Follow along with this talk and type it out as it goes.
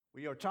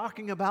We are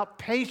talking about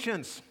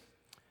patience.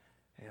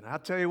 And I'll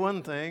tell you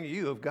one thing,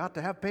 you have got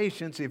to have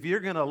patience if you're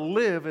going to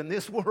live in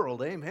this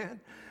world, amen?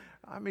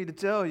 I mean to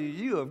tell you,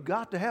 you have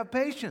got to have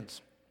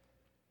patience.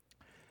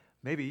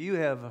 Maybe you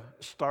have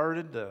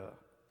started a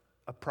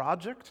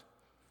project,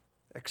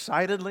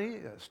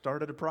 excitedly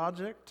started a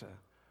project,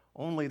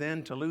 only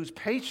then to lose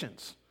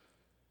patience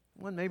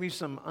when maybe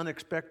some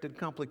unexpected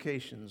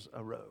complications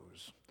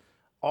arose.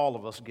 All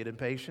of us get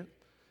impatient.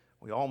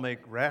 We all make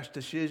rash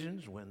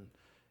decisions when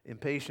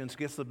impatience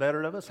gets the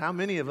better of us. How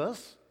many of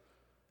us,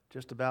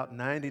 just about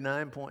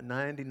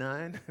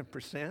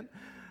 99.99%,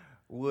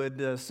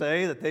 would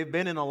say that they've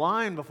been in a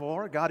line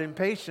before, got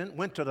impatient,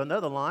 went to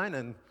another line,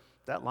 and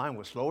that line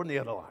was slower than the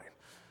other line?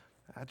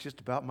 That's just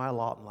about my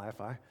lot in life.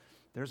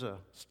 There's a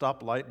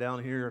stoplight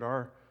down here at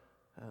our,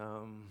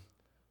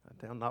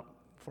 down not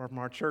far from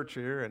our church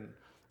here, and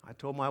I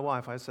told my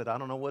wife, I said, I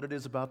don't know what it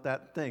is about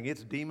that thing.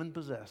 It's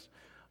demon-possessed.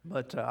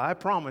 But I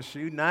promise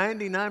you,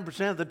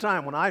 99% of the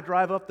time when I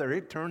drive up there,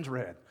 it turns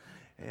red.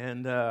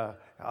 And I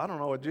don't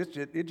know, it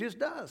just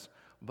does.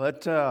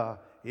 But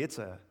it's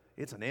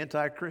an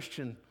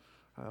anti-Christian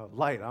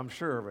light, I'm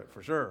sure of it,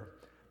 for sure.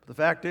 But the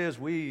fact is,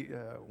 we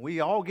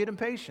all get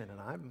impatient, and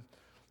I'm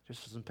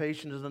just as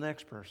impatient as the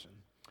next person.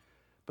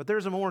 But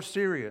there's a more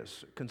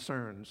serious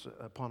concerns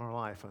upon our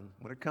life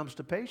when it comes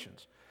to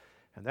patience.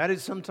 And that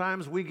is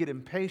sometimes we get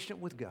impatient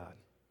with God.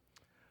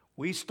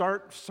 We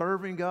start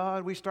serving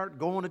God, we start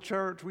going to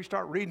church, we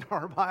start reading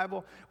our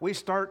Bible, we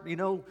start,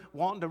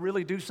 wanting to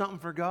really do something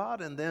for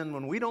God, and then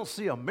when we don't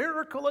see a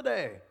miracle a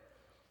day,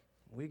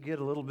 we get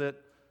a little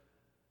bit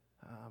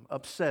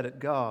upset at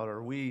God,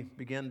 or we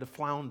begin to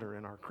flounder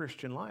in our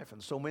Christian life.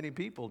 And so many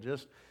people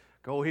just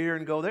go here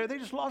and go there. They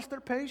just lost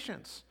their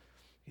patience.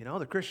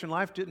 The Christian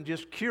life didn't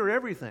just cure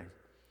everything.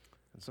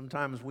 And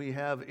sometimes we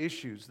have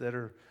issues that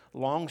are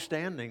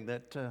long-standing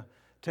that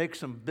take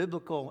some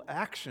biblical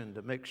action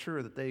to make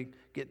sure that they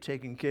get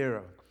taken care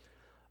of.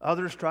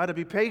 Others try to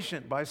be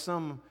patient by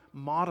some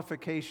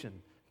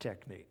modification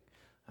technique.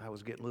 I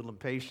was getting a little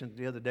impatient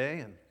the other day,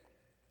 and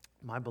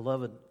my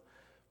beloved,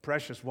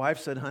 precious wife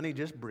said, honey,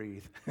 just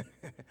breathe.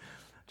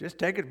 Just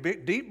take a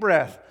big, deep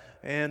breath.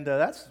 And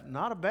that's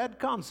not a bad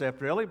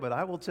concept, really, but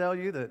I will tell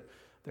you that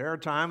there are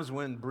times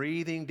when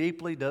breathing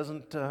deeply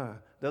doesn't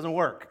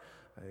work.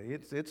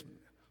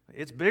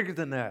 It's bigger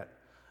than that.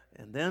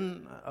 And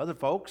then other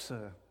folks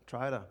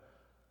try to,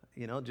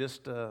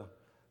 just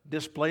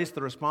displace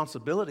the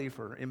responsibility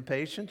for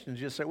impatience and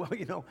just say,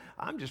 well,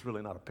 I'm just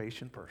really not a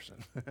patient person.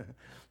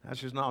 That's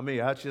just not me.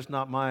 That's just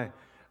not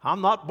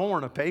I'm not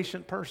born a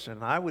patient person.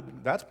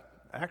 That's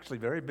actually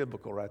very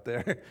biblical right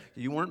there.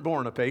 You weren't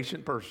born a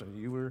patient person.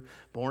 You were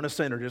born a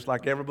sinner just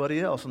like everybody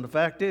else. And the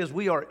fact is,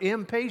 we are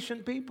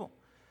impatient people.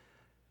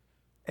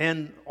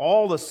 And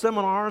all the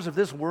seminars of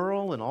this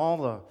world and all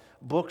the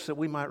books that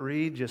we might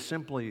read just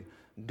simply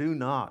do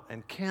not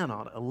and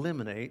cannot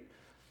eliminate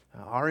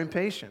our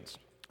impatience.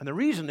 And the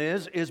reason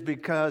is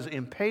because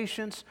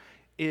impatience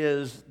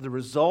is the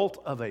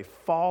result of a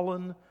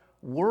fallen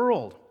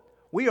world.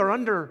 We are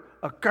under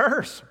a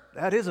curse.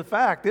 That is a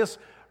fact. This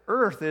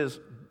earth is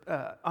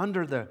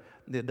under the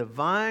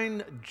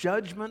divine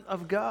judgment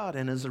of God,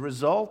 and as a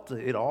result,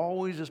 it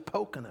always is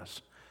poking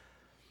us.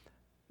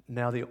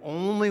 Now, the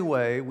only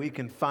way we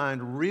can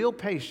find real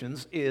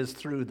patience is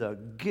through the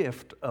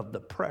gift of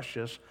the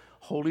precious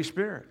Holy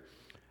Spirit.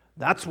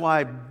 That's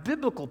why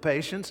biblical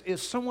patience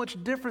is so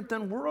much different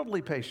than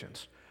worldly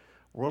patience.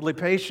 Worldly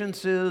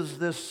patience is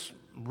this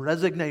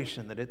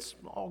resignation that it's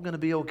all going to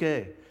be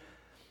okay.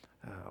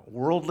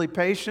 Worldly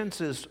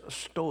patience is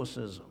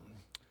stoicism.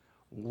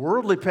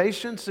 Worldly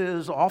patience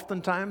is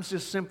oftentimes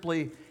just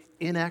simply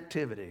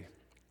inactivity.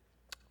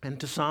 And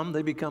to some,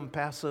 they become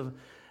passive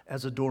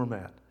as a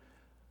doormat.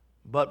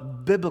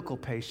 But biblical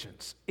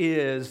patience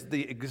is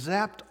the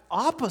exact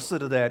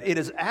opposite of that. It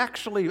is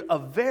actually a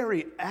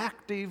very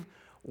active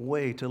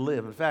way to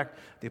live. In fact,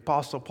 the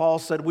Apostle Paul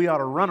said we ought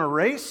to run a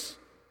race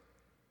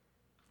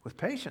with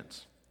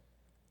patience.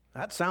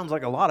 That sounds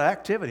like a lot of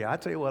activity. I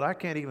tell you what, I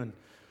can't even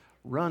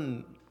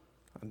run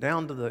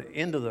down to the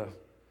end of the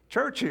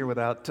church here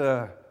without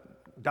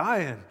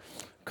dying,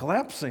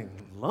 collapsing,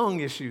 lung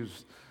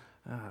issues,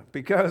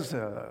 because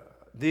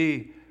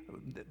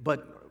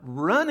but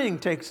running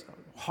takes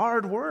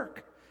hard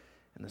work.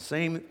 And the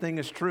same thing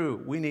is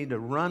true. We need to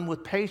run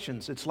with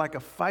patience. It's like a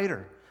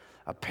fighter.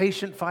 A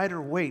patient fighter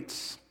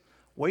waits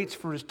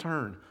for his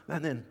turn,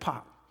 and then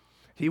pop.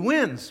 He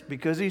wins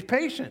because he's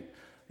patient.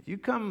 You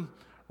come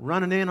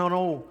running in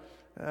on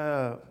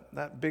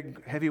that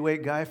big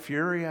heavyweight guy,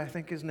 Fury, I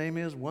think his name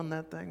is, won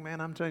that thing.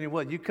 Man, I'm telling you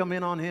what, you come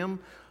in on him,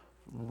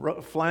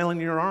 flailing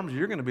your arms,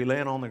 you're going to be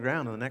laying on the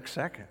ground in the next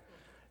second.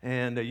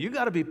 And you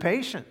got to be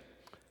patient.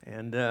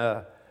 And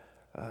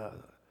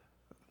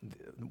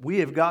we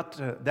have got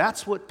to,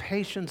 that's what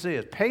patience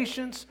is.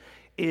 Patience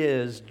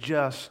is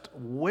just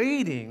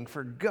waiting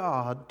for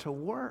God to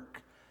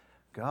work.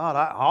 God,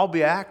 I'll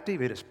be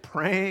active. It is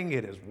praying.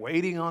 It is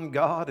waiting on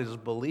God. It is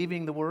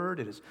believing the Word.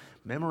 It is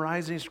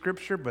memorizing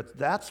Scripture, but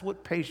that's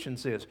what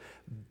patience is,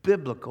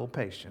 biblical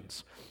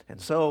patience. And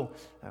so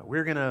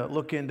we're going to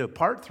look into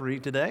part 3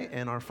 today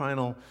and our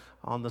final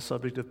on the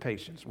subject of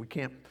patience. We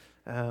can't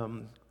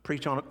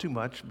preach on it too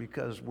much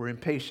because we're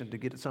impatient to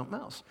get to something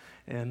else.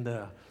 And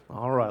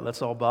all right,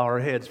 let's all bow our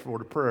heads for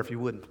the prayer, if you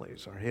wouldn't,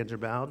 please. Our heads are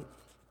bowed.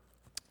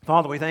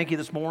 Father, we thank you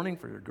this morning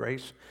for your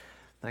grace.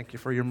 Thank you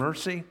for your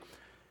mercy.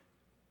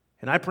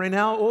 And I pray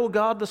now, oh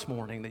God, this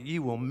morning that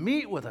you will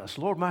meet with us.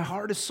 Lord, my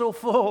heart is so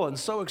full and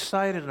so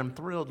excited, and I'm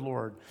thrilled,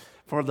 Lord,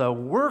 for the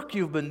work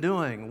you've been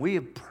doing. We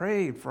have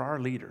prayed for our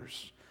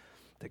leaders.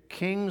 The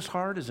king's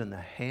heart is in the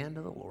hand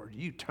of the Lord.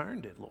 You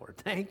turned it, Lord.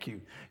 Thank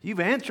you. You've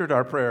answered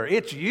our prayer.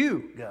 It's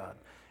you, God.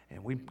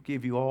 And we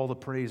give you all the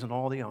praise and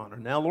all the honor.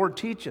 Now, Lord,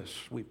 teach us,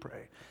 we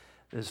pray.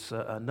 This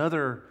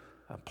another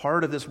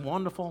part of this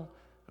wonderful,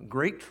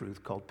 great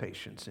truth called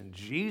patience. In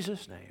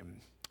Jesus'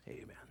 name,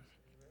 amen.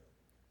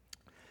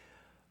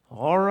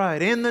 All right,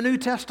 in the New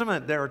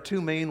Testament, there are 2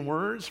 main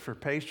words for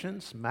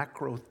patience,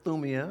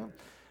 macrothumia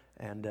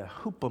and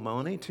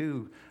hupomone,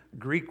 2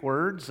 Greek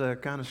words,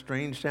 kind of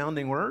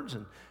strange-sounding words,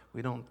 and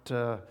we don't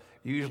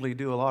usually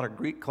do a lot of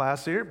Greek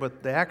class here,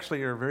 but they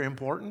actually are very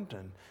important.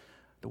 And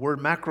the word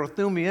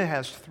macrothumia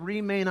has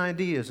 3 main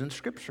ideas in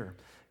Scripture,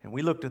 and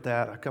we looked at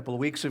that a couple of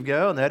weeks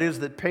ago, and that is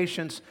that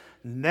patience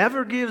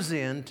never gives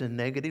in to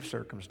negative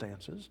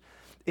circumstances.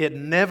 It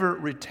never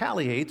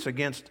retaliates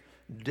against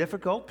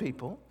difficult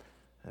people.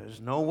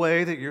 There's no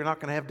way that you're not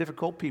going to have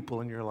difficult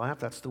people in your life.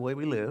 That's the way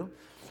we live.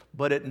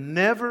 But it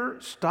never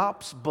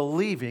stops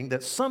believing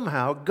that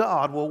somehow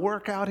God will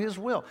work out His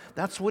will.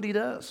 That's what He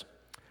does.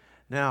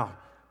 Now,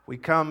 we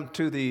come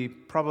to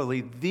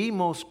probably the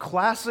most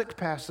classic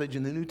passage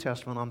in the New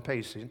Testament on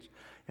patience,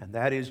 and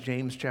that is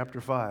James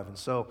chapter 5. And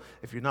so,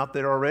 if you're not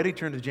there already,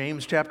 turn to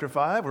James chapter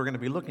 5. We're going to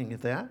be looking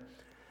at that.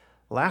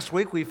 Last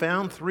week, we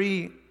found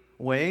 3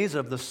 ways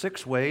of the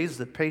 6 ways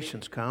that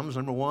patience comes.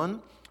 Number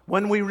 1,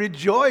 when we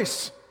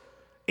rejoice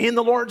in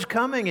the Lord's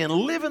coming and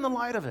live in the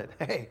light of it.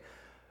 Hey,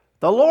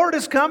 the Lord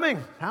is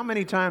coming. How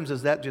many times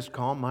does that just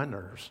calm my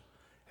nerves?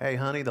 Hey,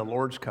 honey, the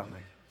Lord's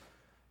coming.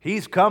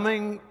 He's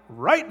coming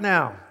right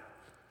now.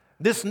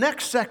 This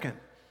next second,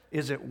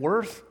 is it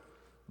worth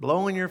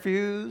blowing your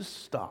fuse?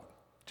 Stop.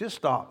 Just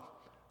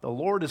stop. The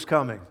Lord is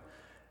coming.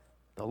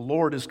 The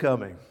Lord is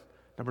coming.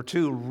 Number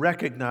 2,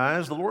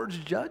 recognize the Lord's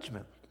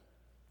judgment.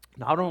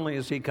 Not only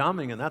is He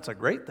coming, and that's a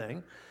great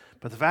thing,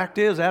 but the fact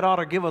is, that ought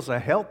to give us a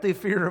healthy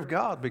fear of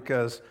God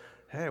because,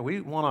 hey,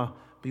 we want to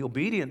be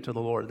obedient to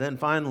the Lord. Then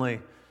finally,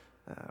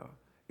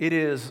 it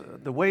is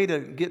the way to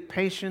get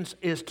patience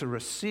is to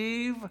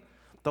receive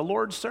the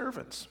Lord's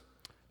servants,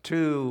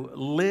 to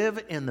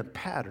live in the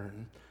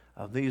pattern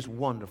of these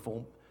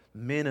wonderful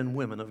men and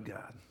women of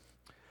God.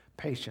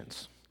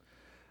 Patience.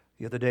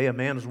 The other day, a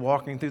man was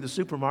walking through the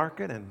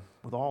supermarket, and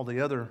with all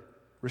the other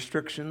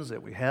restrictions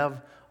that we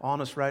have on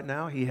us right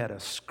now, he had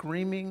a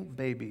screaming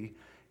baby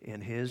in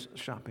his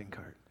shopping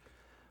cart.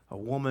 A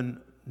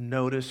woman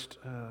noticed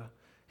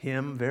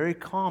him very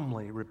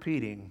calmly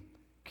repeating,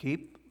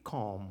 "Keep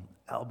calm,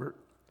 Albert.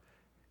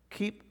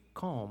 Keep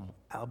calm,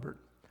 Albert."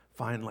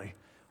 Finally,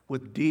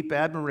 with deep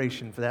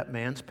admiration for that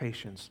man's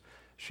patience,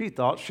 she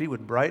thought she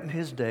would brighten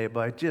his day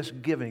by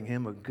just giving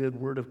him a good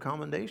word of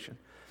commendation.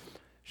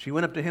 She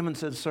went up to him and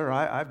said, "Sir,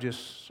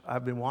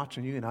 I've been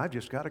watching you, and I've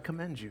just got to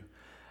commend you.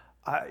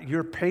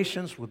 Your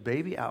patience with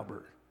baby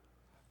Albert."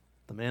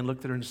 The man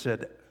looked at her and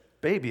said,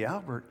 "Baby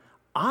Albert?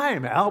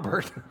 I'm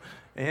Albert."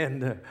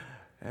 and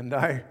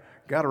I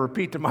got to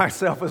repeat to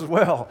myself as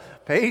well,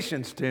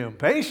 patience, Tim,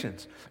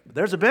 patience. But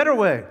there's a better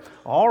way.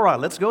 All right,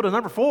 let's go to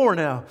number 4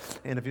 now.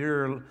 And if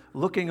you're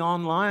looking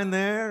online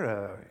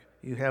there,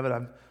 you have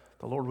it,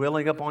 the Lord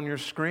willing, up on your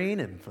screen.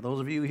 And for those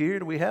of you here,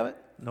 do we have it?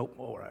 Nope.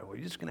 All right, well,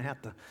 you're just going to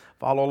have to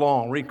follow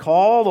along.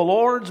 Recall the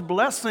Lord's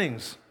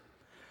blessings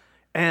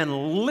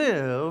and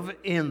live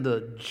in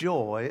the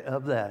joy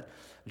of that.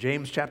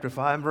 James chapter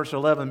 5, verse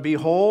 11,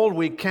 "Behold,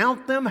 we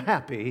count them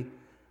happy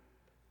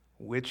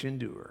which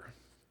endure."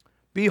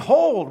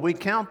 Behold, we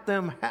count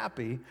them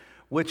happy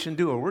which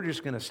endure. We're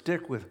just going to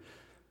stick with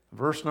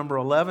verse number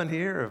 11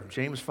 here of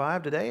James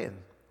 5 today, and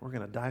we're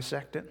going to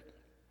dissect it.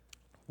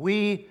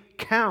 We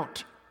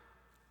count.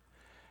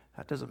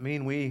 That doesn't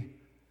mean we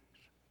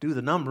do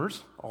the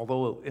numbers,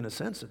 although in a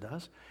sense it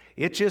does.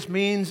 It just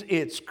means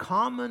it's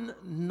common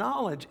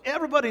knowledge.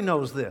 Everybody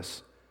knows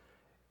this.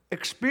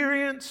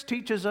 Experience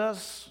teaches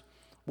us,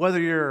 whether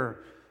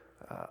you're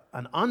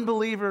an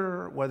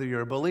unbeliever, whether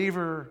you're a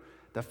believer,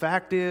 the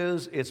fact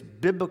is it's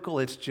biblical,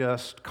 it's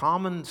just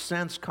common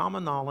sense,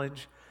 common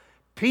knowledge.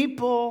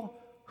 People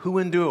who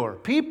endure,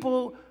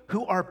 people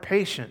who are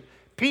patient,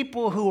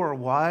 people who are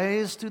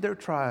wise through their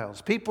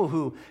trials, people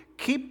who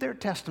keep their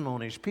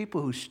testimonies,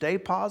 people who stay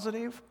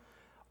positive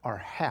are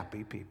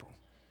happy people.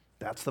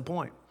 That's the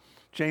point.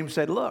 James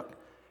said, look,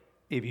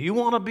 if you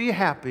want to be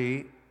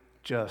happy,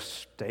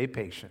 just stay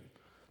patient.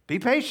 Be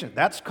patient.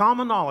 That's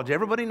common knowledge.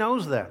 Everybody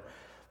knows that.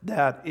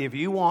 That if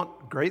you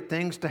want great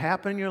things to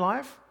happen in your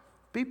life,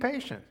 be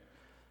patient.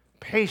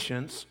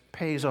 Patience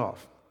pays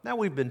off. Now,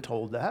 we've been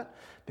told that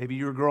Maybe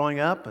you were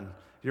growing up and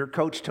your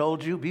coach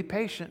told you, be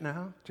patient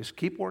now. Just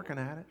keep working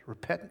at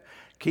it.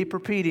 Keep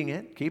repeating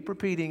it. Keep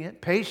repeating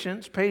it.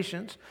 Patience,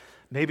 patience.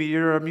 Maybe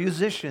you're a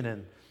musician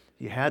and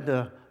you had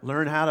to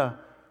learn how to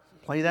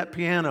play that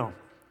piano.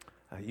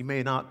 You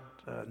may not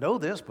know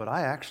this, but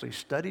I actually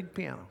studied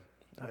piano.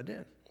 I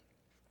did.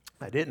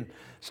 I didn't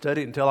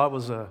study until I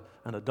was an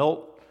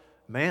adult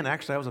man.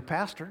 Actually, I was a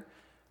pastor.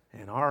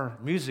 And our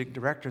music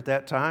director at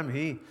that time,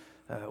 he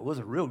was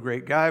a real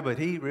great guy, but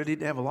he really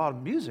didn't have a lot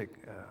of music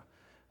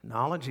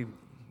knowledge. He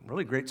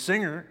really great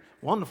singer,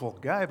 wonderful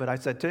guy. But I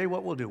said, tell you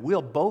what we'll do.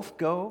 We'll both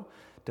go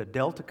to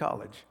Delta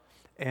College,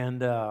 and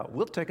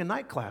we'll take a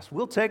night class.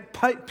 We'll take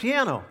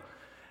piano.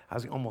 I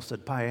almost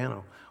said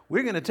piano.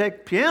 We're going to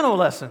take piano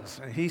lessons.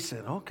 And he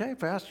said, okay,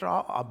 Pastor,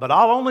 but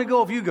I'll only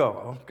go if you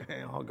go.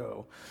 Okay, I'll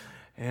go.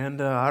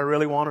 And I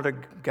really wanted a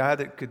guy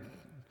that could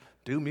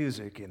do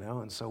music,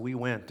 and so we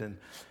went. And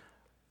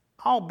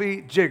I'll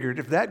be jiggered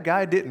if that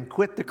guy didn't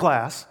quit the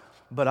class,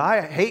 but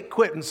I hate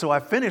quitting, so I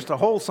finished a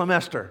whole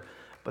semester.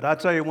 But I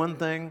tell you one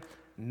thing,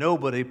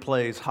 nobody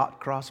plays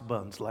hot cross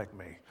buns like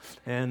me.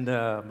 And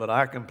but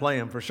I can play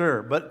them for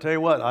sure. But tell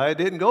you what, I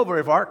didn't go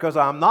very far because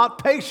I'm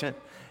not patient.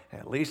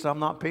 At least I'm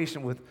not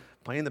patient with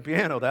playing the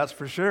piano, that's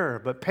for sure.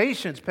 But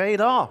patience paid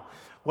off.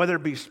 Whether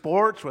it be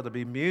sports, whether it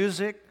be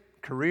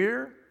music,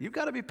 career, you've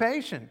got to be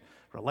patient.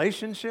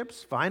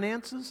 Relationships,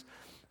 finances.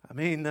 I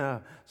mean,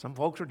 some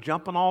folks are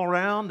jumping all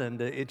around, and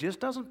it just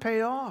doesn't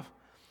pay off.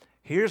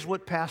 Here's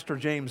what Pastor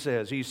James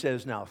says. He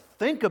says, now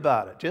think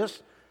about it.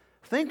 Just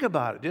think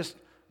about it. Just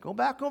go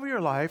back over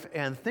your life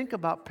and think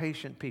about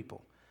patient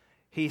people.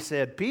 He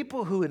said,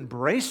 people who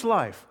embrace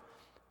life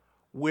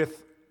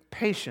with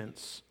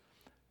patience,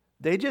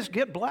 they just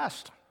get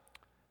blessed.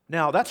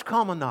 Now, that's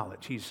common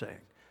knowledge, he's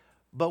saying.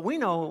 But we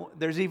know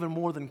there's even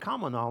more than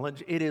common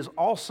knowledge. It is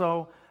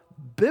also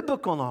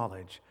biblical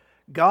knowledge.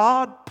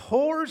 God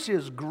pours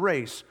His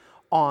grace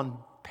on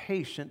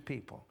patient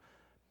people.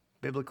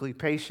 Biblically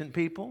patient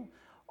people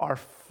are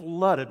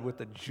flooded with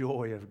the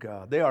joy of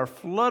God. They are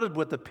flooded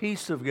with the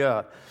peace of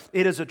God.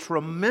 It is a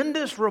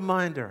tremendous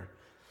reminder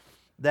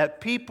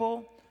that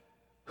people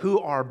who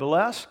are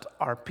blessed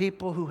are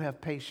people who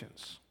have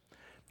patience.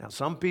 Now,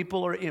 some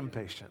people are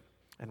impatient,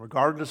 and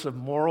regardless of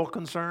moral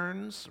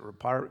concerns,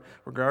 or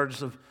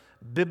regardless of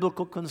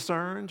biblical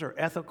concerns or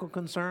ethical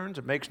concerns,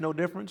 it makes no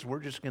difference. We're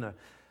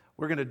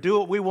going to do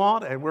what we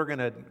want, and we're going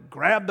to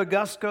grab the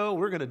gusto.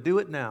 We're going to do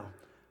it now.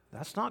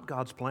 That's not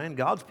God's plan.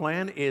 God's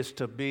plan is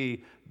to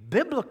be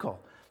biblical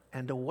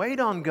and to wait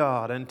on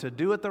God and to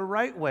do it the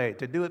right way,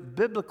 to do it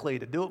biblically,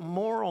 to do it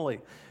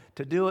morally,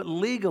 to do it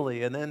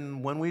legally. And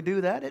then when we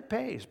do that, it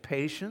pays.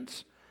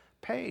 Patience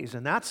pays.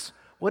 And that's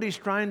what he's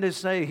trying to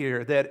say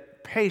here,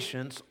 that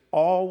patience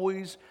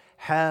always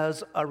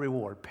has a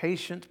reward.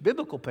 Patience,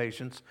 biblical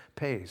patience,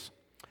 pays.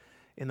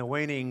 In the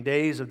waning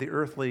days of the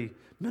earthly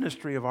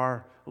ministry of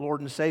our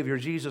Lord and Savior,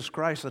 Jesus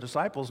Christ, the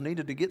disciples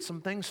needed to get some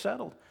things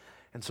settled.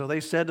 And so they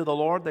said to the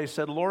Lord,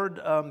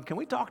 Lord, can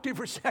we talk to you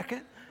for a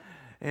second?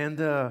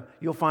 And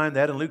you'll find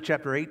that in Luke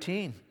chapter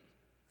 18.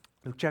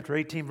 Luke chapter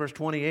 18, verse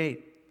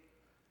 28.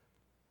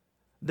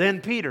 Then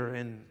Peter,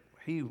 and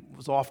he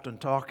was often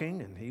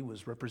talking, and he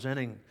was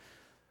representing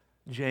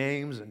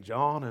James and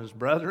John and his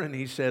brethren.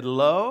 He said,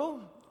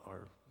 lo,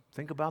 or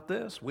think about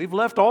this, we've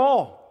left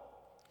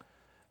all.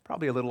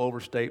 Probably a little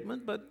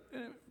overstatement, but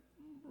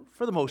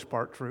for the most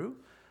part true.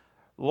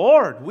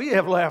 Lord, we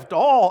have left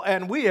all,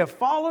 and we have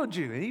followed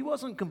you. And he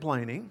wasn't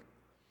complaining.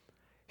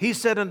 He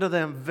said unto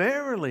them,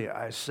 verily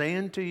I say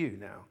unto you.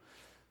 Now,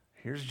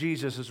 here's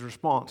Jesus'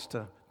 response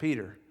to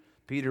Peter.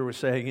 Peter was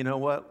saying, you know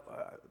what,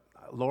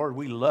 Lord,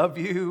 we love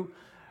you.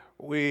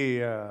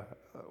 We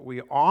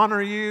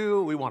honor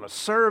you. We want to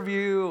serve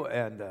you.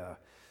 And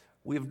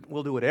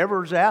we'll do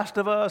whatever is asked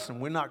of us.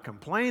 And we're not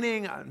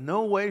complaining.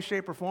 No way,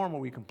 shape, or form are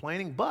we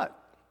complaining. But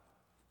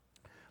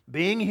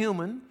being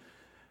human,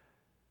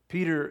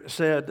 Peter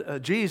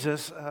said,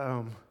 Jesus,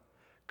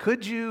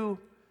 could you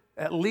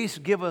at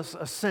least give us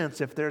a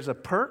sense if there's a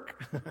perk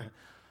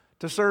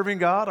to serving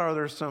God? Are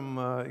there some,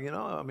 are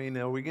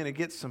we going to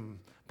get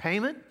some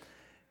payment?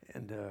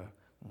 And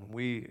when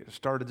we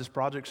started this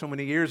project so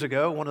many years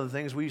ago, one of the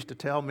things we used to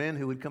tell men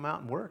who would come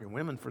out and work, and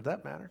women for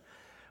that matter,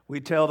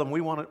 we'd tell them, we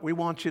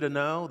want you to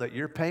know that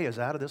your pay is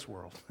out of this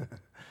world.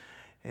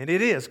 And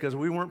it is, because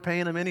we weren't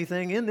paying them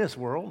anything in this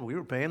world. We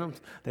were paying them,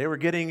 they were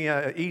getting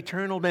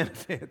eternal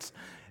benefits.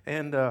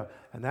 And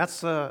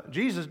that's,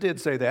 Jesus did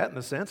say that in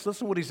a sense.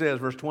 Listen to what he says,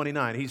 verse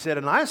 29. He said,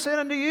 and I said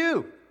unto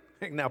you,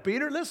 now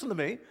Peter, listen to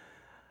me,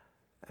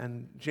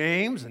 and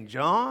James and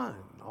John,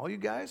 and all you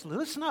guys,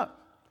 listen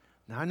up.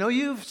 Now I know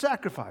you've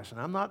sacrificed, and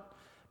I'm not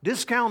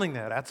discounting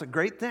that. That's a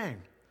great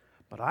thing.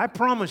 But I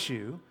promise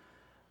you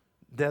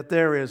that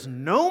there is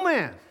no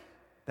man,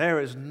 there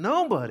is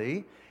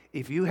nobody,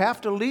 if you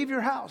have to leave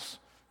your house,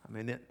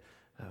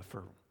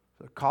 for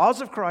the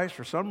cause of Christ,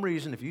 for some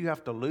reason, if you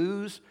have to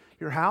lose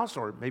your house,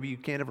 or maybe you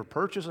can't ever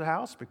purchase a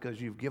house because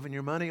you've given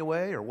your money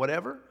away or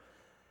whatever,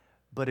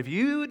 but if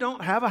you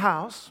don't have a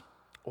house,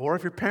 or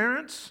if your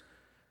parents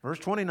Verse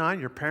 29,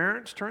 your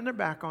parents turn their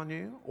back on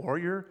you, or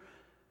your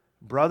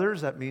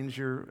brothers, that means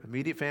your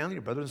immediate family,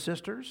 your brothers and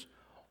sisters,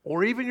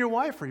 or even your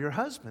wife or your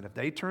husband, if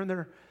they turn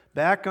their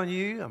back on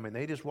you, I mean,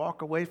 they just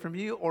walk away from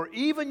you, or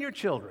even your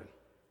children.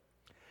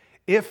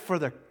 If for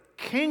the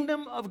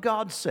kingdom of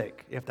God's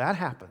sake, if that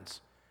happens,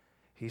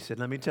 he said,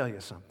 let me tell you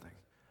something.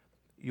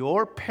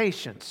 Your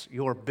patience,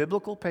 your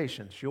biblical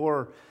patience,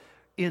 your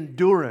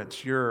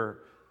endurance, your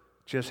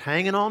just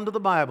hanging on to the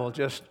Bible,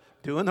 just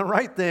doing the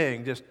right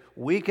thing, just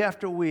week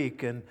after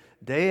week and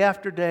day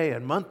after day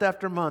and month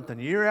after month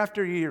and year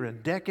after year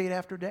and decade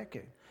after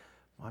decade.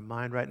 My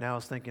mind right now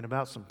is thinking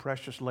about some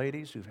precious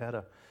ladies who've had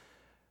a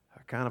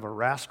kind of a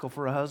rascal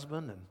for a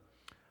husband. And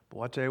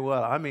boy, I tell you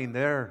what, I mean,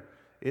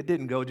 it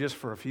didn't go just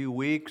for a few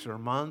weeks or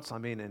months. I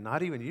mean, and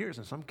not even years.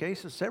 In some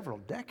cases, several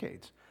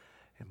decades.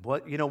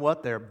 And you know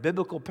what? Their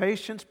biblical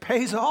patience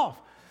pays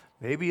off.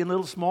 Maybe in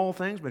little small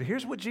things, but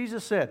here's what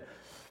Jesus said.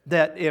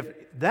 That if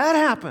that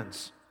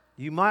happens,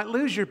 you might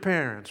lose your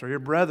parents or your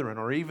brethren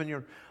or even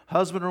your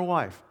husband or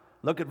wife.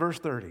 Look at verse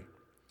 30.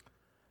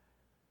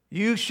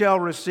 You shall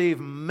receive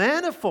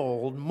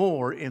manifold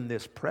more in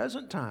this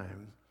present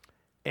time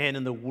and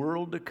in the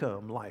world to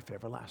come, life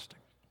everlasting.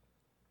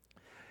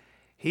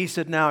 He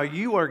said, now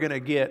you are going to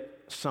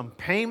get some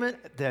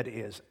payment that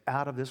is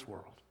out of this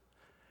world.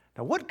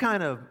 Now, what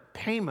kind of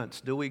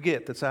payments do we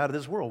get that's out of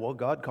this world? Well,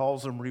 God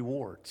calls them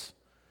rewards.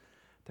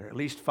 There are at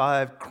least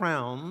 5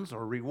 crowns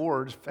or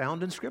rewards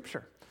found in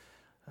Scripture.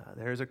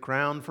 There's a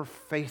crown for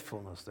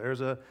faithfulness.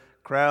 There's a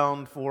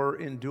crown for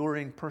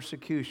enduring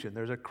persecution.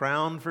 There's a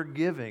crown for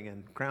giving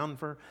and crown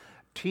for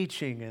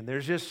teaching. And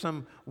there's just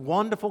some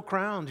wonderful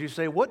crowns. You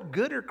say, what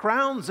good are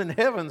crowns in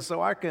heaven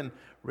so I can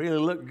really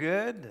look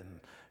good?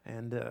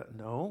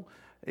 No,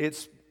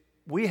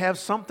 we have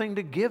something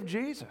to give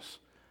Jesus.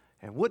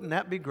 And wouldn't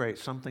that be great,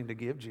 something to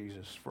give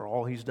Jesus for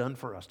all he's done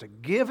for us, to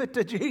give it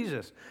to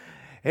Jesus.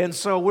 And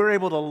so we're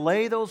able to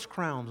lay those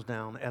crowns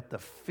down at the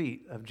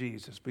feet of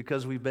Jesus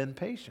because we've been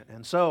patient.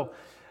 And so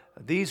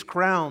these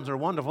crowns are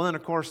wonderful. And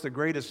of course, the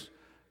greatest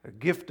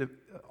gift of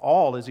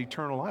all is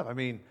eternal life. I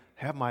mean,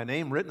 have my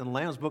name written in the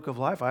Lamb's Book of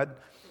Life. I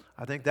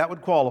think that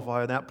would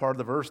qualify in that part of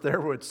the verse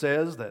there where it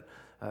says that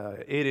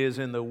it is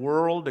in the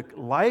world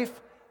life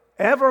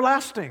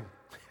everlasting.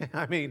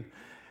 I mean,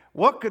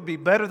 what could be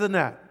better than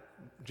that?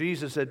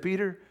 Jesus said,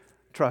 Peter,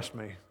 trust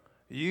me,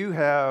 you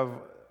have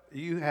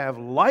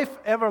life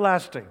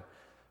everlasting.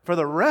 For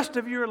the rest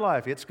of your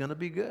life, it's going to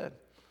be good.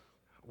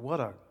 What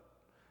a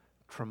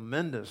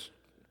tremendous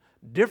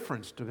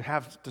difference to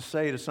have to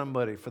say to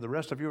somebody, for the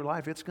rest of your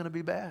life, it's going to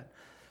be bad.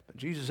 But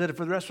Jesus said,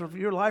 for the rest of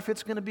your life,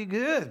 it's going to be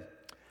good.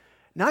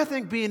 Now, I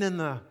think being in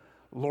the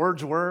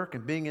Lord's work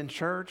and being in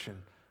church, and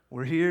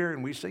we're here,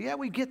 and we say, yeah,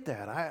 we get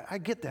that. I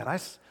get that.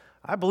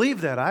 I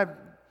believe that.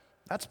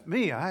 That's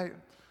me. I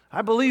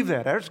believe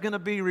that. There's going to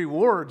be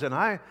rewards, and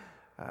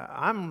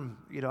I'm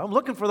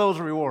looking for those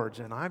rewards,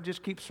 and I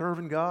just keep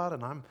serving God,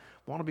 and I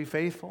want to be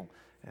faithful,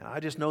 and I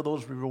just know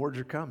those rewards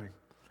are coming.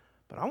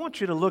 But I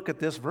want you to look at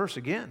this verse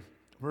again,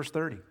 verse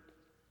 30.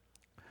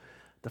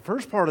 The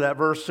first part of that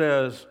verse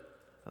says,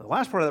 the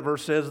last part of that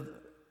verse says,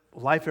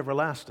 life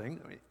everlasting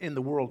in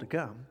the world to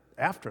come,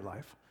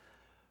 afterlife.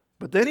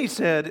 But then he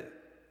said,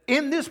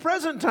 in this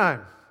present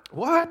time.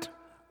 What?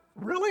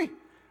 Really?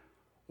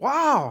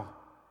 Wow.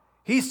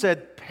 He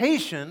said,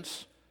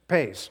 patience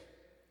pays.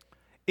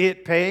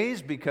 It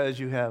pays because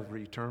you have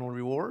eternal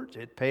rewards.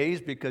 It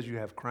pays because you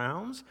have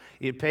crowns.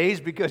 It pays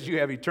because you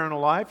have eternal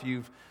life.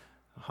 You've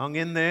hung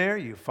in there.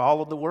 You've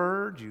followed the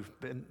Word. You've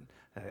been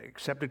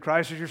accepted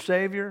Christ as your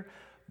Savior.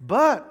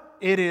 But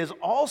it is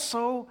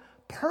also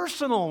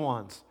personal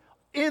ones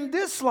in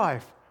this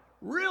life.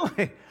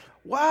 Really?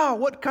 Wow,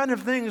 what kind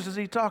of things does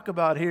he talk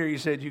about here? He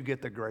said you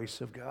get the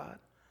grace of God.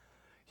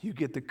 You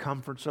get the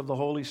comforts of the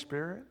Holy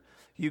Spirit.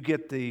 You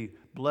get the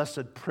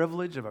blessed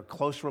privilege of a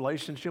close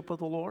relationship with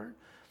the Lord.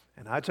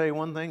 And I tell you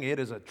one thing, it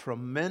is a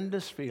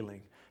tremendous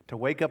feeling to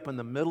wake up in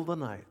the middle of the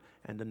night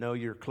and to know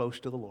you're close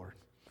to the Lord.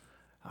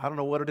 I don't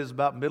know what it is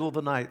about middle of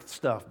the night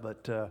stuff,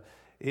 but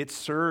it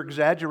sure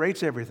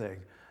exaggerates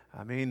everything.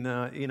 I mean,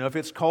 if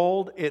it's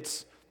cold,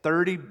 it's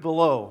 30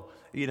 below,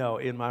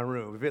 in my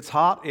room. If it's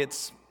hot,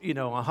 it's,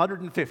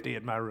 150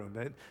 in my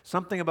room.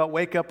 Something about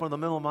wake up in the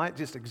middle of the night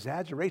just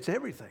exaggerates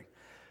everything.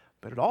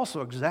 But it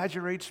also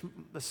exaggerates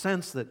the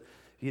sense that,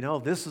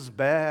 this is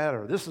bad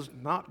or this is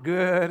not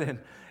good. And,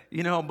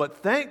 but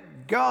thank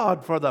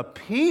God for the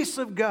peace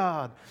of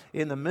God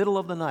in the middle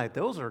of the night.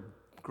 Those are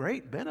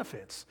great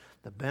benefits.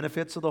 The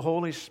benefits of the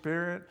Holy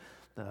Spirit,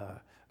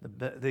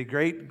 the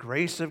great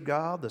grace of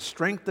God, the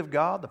strength of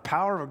God, the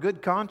power of a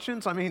good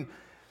conscience. I mean,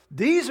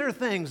 these are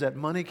things that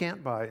money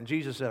can't buy. And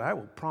Jesus said, I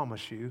will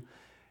promise you,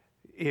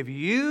 if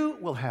you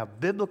will have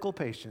biblical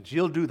patience,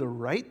 you'll do the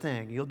right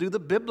thing. You'll do the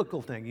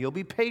biblical thing. You'll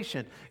be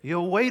patient.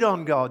 You'll wait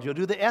on God. You'll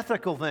do the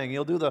ethical thing.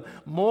 You'll do the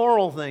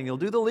moral thing. You'll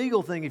do the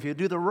legal thing. If you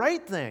do the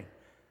right thing,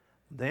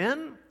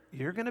 then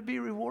you're going to be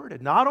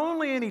rewarded. Not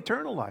only in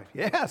eternal life,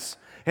 yes,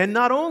 and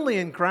not only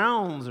in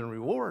crowns and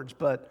rewards,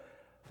 but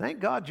thank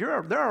God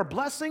there are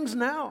blessings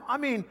now. I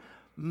mean,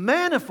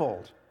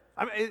 manifold.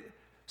 I mean,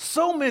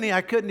 so many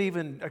I couldn't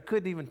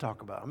even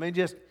talk about. I mean,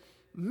 just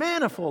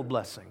manifold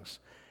blessings.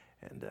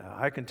 And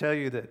I can tell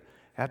you that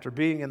after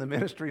being in the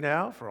ministry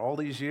now for all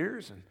these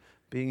years and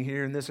being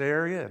here in this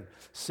area and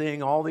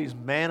seeing all these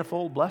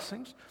manifold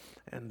blessings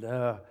and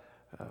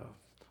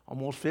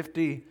almost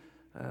 50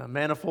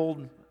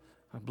 manifold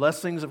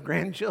blessings of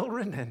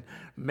grandchildren and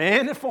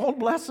manifold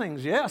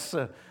blessings, yes.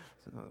 A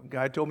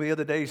guy told me the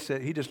other day,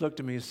 he just looked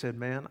at me and said,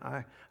 man,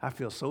 I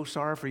feel so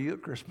sorry for you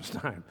at Christmas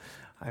time.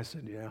 I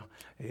said, yeah,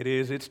 it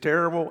is. It's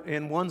terrible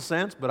in one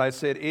sense, but I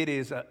said it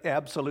is an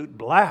absolute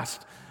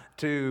blast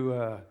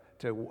to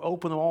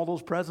open all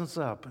those presents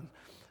up. And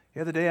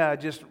the other day I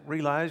just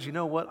realized, you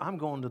know what? I'm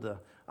going to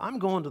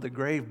the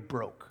grave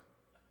broke.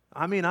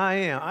 I mean, I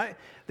am.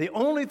 The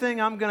only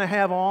thing I'm going to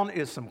have on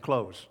is some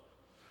clothes,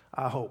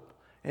 I hope.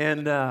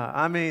 And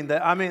I mean,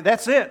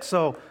 that's it.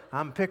 So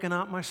I'm picking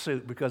out my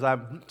suit because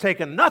I'm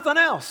taking nothing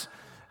else.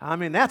 I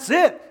mean, that's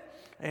it.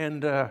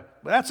 And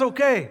that's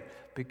okay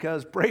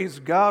because, praise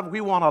God,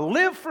 we want to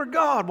live for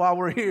God while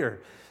we're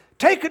here.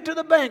 Take it to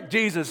the bank,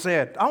 Jesus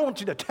said. I want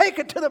you to take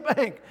it to the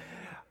bank.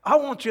 I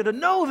want you to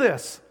know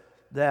this,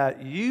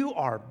 that you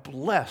are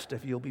blessed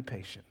if you'll be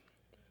patient.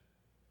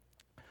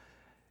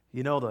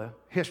 You know, the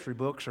history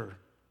books are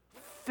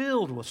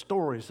filled with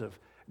stories of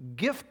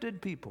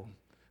gifted people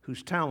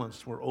whose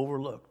talents were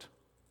overlooked,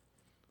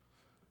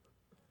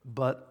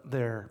 but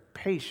their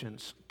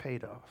patience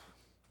paid off.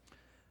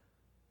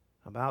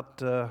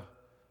 About,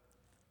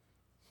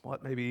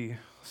 maybe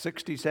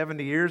 60,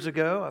 70 years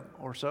ago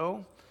or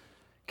so,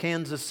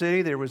 Kansas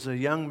City, there was a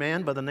young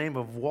man by the name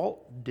of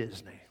Walt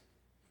Disney.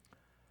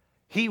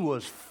 He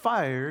was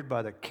fired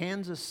by the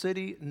Kansas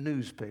City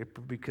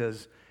newspaper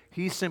because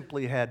he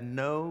simply had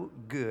no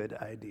good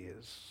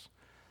ideas.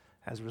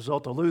 As a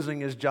result of losing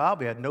his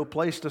job, he had no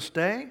place to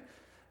stay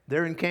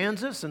there in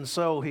Kansas, and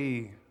so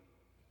he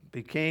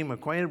became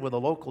acquainted with a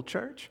local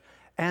church,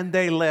 and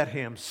they let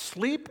him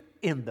sleep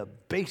in the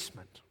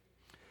basement.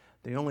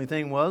 The only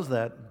thing was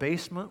that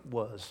basement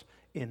was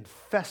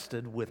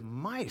infested with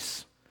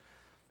mice.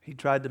 He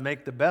tried to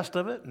make the best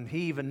of it, and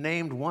he even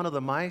named one of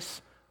the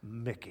mice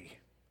Mickey.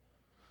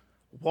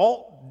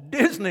 Walt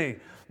Disney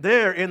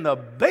there in the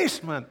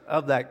basement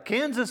of that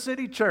Kansas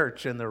City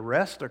church, and the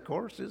rest, of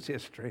course, is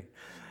history.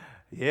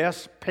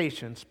 Yes,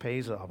 patience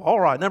pays off. All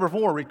right, number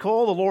 4,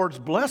 recall the Lord's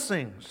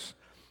blessings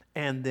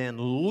and then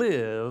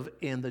live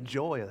in the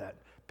joy of that.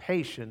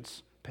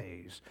 Patience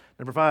pays.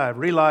 Number 5,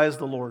 realize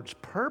the Lord's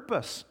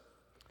purpose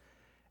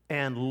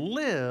and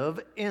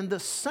live in the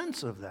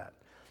sense of that.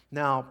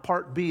 Now,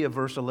 part B of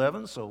verse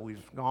 11, so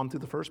we've gone through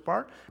the first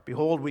part.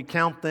 Behold, we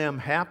count them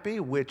happy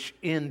which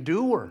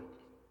endure.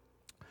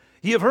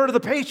 Ye have heard of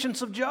the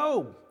patience of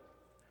Job.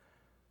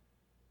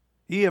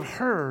 Ye have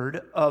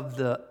heard of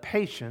the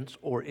patience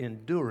or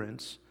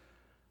endurance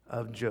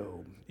of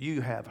Job.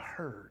 You have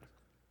heard.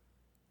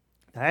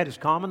 That is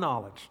common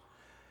knowledge.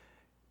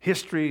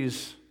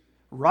 History's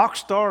rock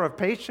star of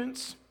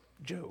patience,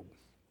 Job.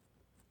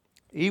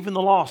 Even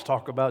the lost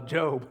talk about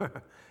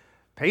Job.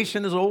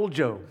 Patient as old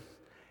Job.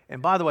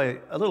 And by the way,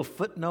 a little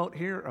footnote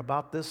here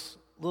about this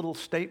little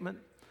statement.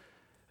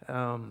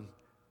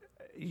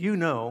 You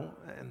know,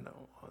 and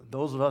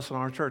those of us in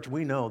our church,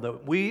 we know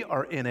that we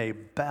are in a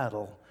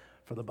battle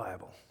for the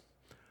Bible.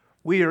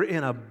 We are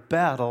in a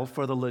battle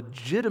for the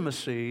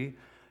legitimacy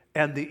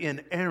and the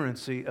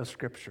inerrancy of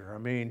Scripture. I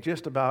mean,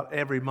 just about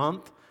every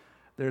month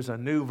there's a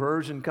new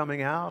version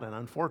coming out, and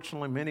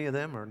unfortunately many of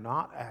them are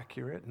not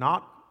accurate,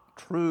 not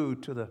true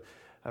to the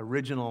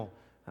original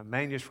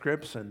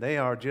manuscripts, and they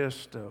are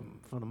just,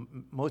 for the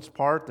most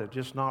part, they're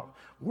just not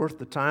worth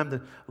the time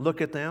to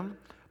look at them.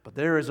 But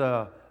there is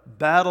a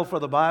battle for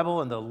the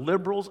Bible, and the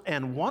liberals,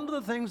 and one of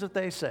the things that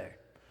they say,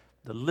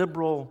 the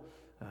liberal,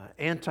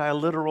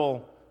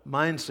 anti-literal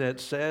mindset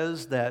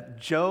says that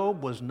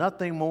Job was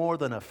nothing more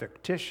than a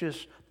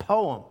fictitious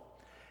poem,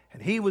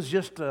 and he was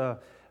just a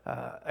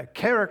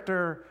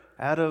character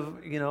out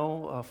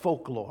of,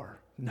 folklore.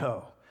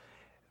 No.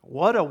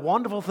 What a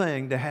wonderful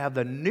thing to have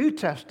the New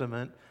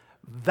Testament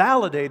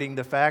validating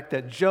the fact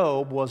that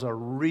Job was a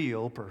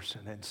real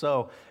person. And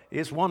so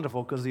it's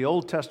wonderful because the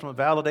Old Testament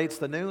validates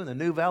the New and the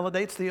New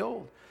validates the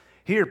Old.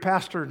 Here,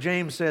 Pastor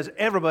James says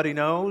everybody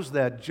knows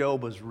that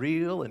Job was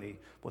real and he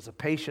was a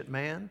patient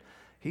man.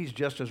 He's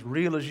just as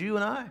real as you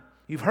and I.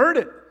 You've heard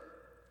it.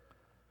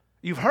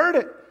 You've heard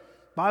it.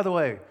 By the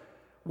way,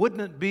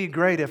 wouldn't it be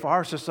great if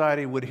our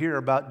society would hear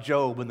about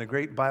Job and the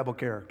great Bible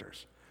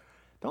characters?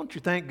 Don't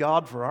you thank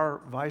God for our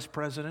vice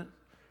president?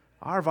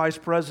 Our vice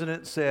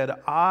president said,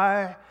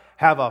 I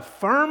have a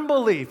firm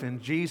belief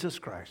in Jesus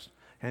Christ.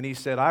 And he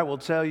said, I will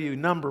tell you,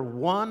 number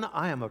 1,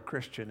 I am a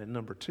Christian, and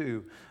number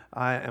 2,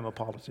 I am a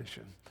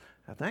politician.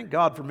 Now, thank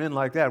God for men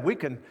like that. We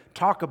can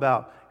talk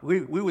about,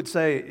 we would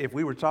say, if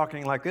we were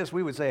talking like this,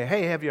 we would say,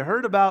 hey, have you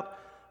heard about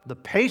the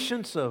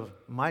patience of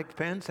Mike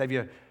Pence? Have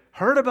you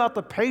heard about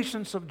the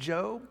patience of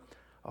Job?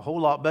 A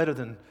whole lot better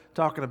than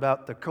talking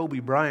about the Kobe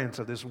Bryants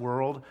of this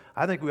world.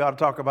 I think we ought to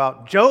talk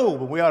about Job,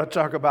 and we ought to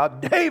talk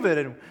about David,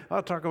 and we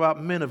ought to talk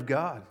about men of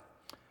God,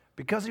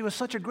 because he was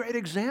such a great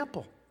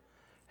example.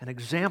 An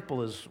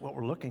example is what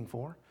we're looking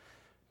for.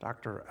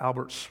 Dr.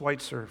 Albert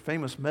Schweitzer,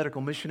 famous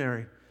medical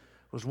missionary,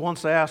 was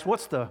once asked,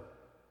 what's the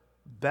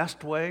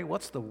best way,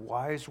 what's the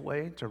wise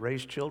way to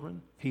raise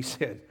children? He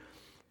said,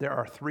 there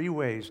are 3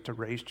 ways to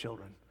raise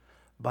children: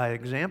 by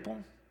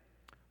example,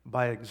 and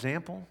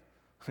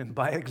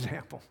by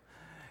example.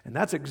 And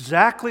that's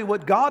exactly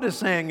what God is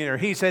saying here.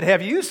 He said,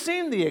 have you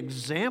seen the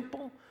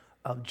example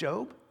of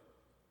Job?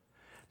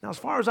 Now, as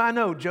far as I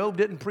know, Job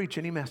didn't preach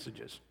any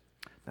messages.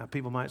 Now,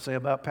 people might say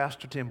about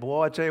Pastor Tim,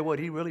 boy, I tell you what,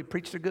 he really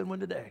preached a good one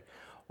today.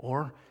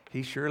 Or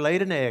he sure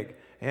laid an egg,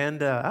 and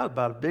that was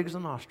about as big as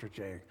an ostrich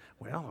egg.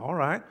 Well, all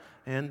right,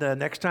 and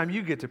next time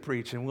you get to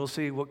preach, and we'll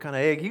see what kind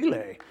of egg you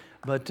lay.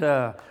 But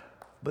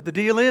the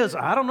deal is,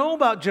 I don't know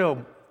about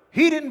Job.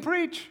 He didn't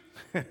preach.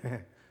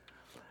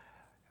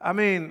 I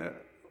mean,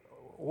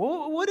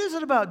 what is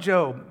it about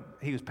Job?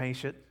 He was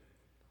patient.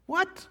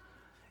 What?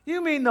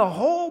 You mean the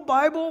whole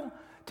Bible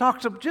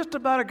talks just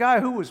about a guy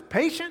who was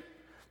patient?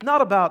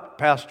 Not about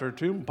Pastor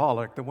Tim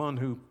Pollock, the one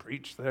who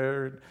preached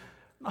there.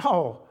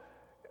 No.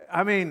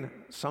 I mean,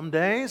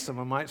 someday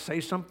someone might say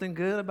something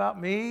good about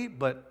me,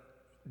 but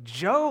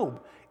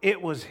Job,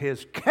 it was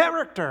his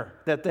character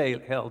that they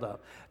held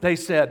up. They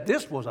said,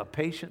 this was a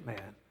patient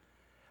man.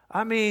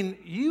 I mean,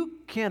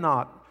 you've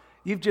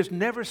just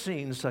never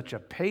seen such a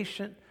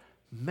patient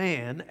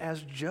man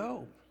as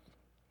Job.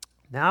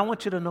 Now, I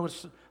want you to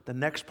notice the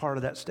next part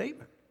of that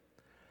statement.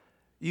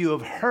 You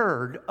have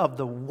heard of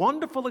the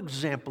wonderful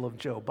example of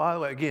Job. By the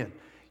way, again,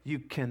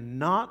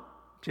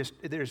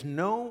 there's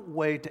no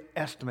way to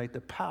estimate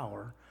the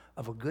power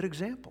of a good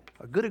example.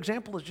 A good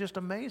example is just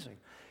amazing.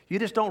 You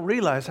just don't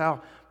realize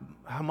how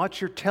much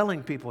you're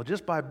telling people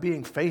just by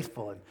being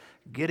faithful and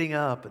getting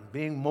up and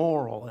being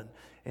moral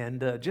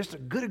and just a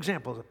good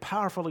example is a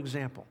powerful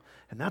example.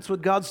 And that's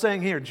what God's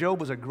saying here. Job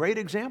was a great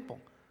example.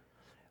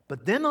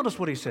 But then notice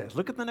what he says.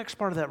 Look at the next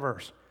part of that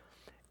verse.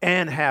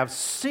 And have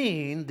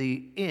seen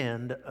the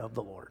end of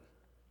the Lord.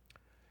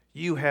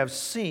 You have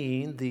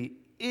seen the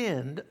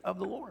end of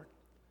the Lord.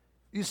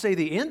 You say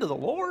the end of the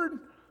Lord?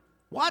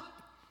 What?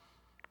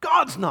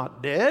 God's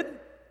not dead.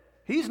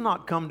 He's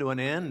not come to an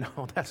end.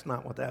 No, that's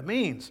not what that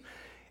means.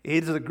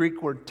 It is the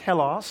Greek word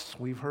telos.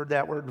 We've heard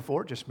that word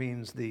before. It just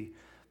means the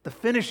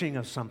finishing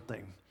of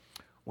something.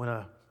 When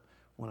a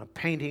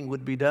painting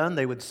would be done,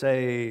 they would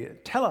say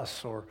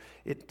telos, or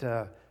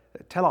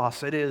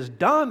telos, it is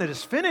done, it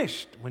is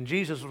finished. When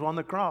Jesus was on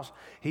the cross,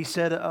 he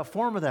said a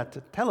form of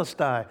that,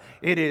 telestai,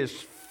 it is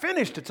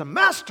finished, it's a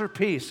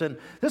masterpiece. And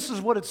this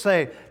is what it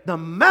say, the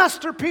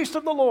masterpiece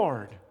of the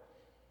Lord,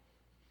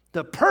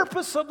 the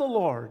purpose of the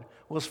Lord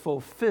was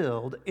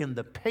fulfilled in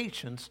the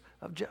patience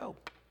of Job.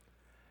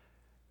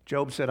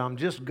 Job said, I'm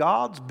just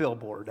God's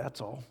billboard,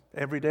 that's all.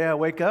 Every day I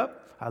wake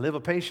up, I live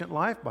a patient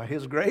life by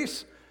His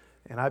grace,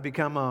 and I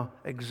become an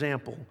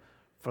example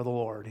for the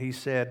Lord. He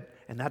said,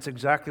 and that's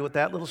exactly what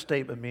that little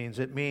statement means.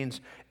 It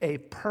means a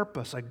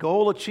purpose, a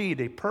goal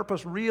achieved, a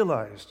purpose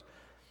realized.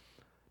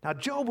 Now,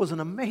 Job was an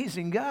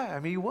amazing guy. I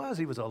mean,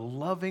 he was a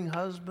loving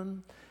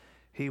husband.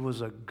 He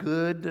was a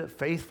good,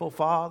 faithful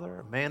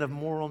father, a man of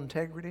moral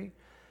integrity.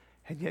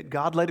 And yet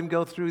God let him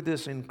go through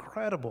this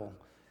incredible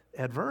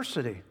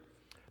adversity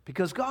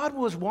because God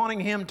was wanting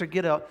him to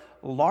get a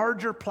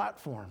larger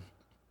platform.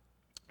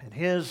 And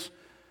his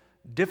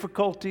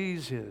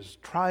difficulties, his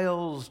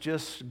trials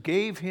just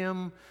gave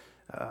him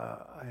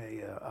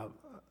a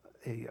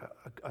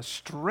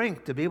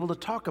strength to be able to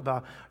talk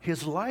about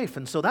his life.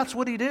 And so that's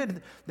what he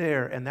did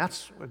there. And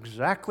that's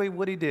exactly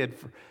what he did.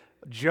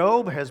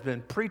 Job has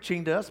been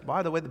preaching to us.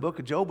 By the way, the book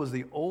of Job was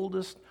the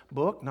oldest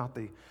book, not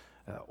the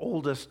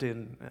oldest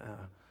in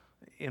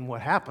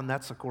what happened.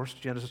 That's, of course,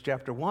 Genesis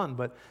chapter 1,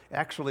 but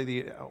actually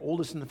the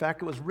oldest in the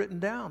fact it was written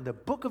down. The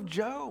book of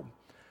Job.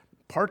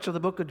 Parts of the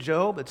book of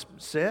Job, it's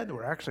said,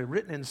 were actually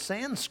written in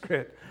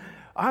Sanskrit.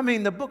 I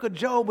mean, the book of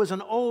Job was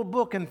an old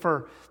book, and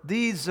for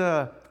these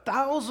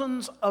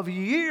thousands of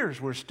years,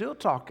 we're still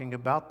talking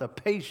about the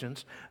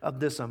patience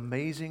of this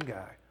amazing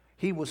guy.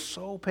 He was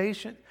so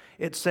patient,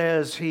 it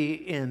says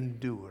he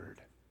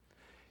endured.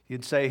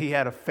 You'd say he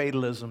had a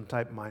fatalism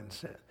type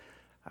mindset.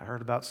 I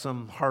heard about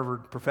some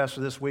Harvard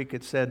professor this week.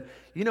 It said,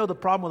 you know, the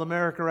problem with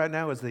America right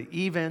now is the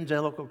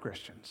evangelical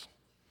Christians.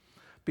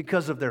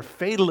 Because of their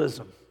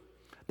fatalism.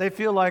 They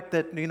feel like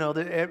that, you know,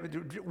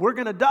 we're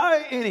going to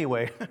die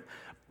anyway.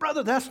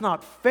 Brother, that's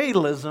not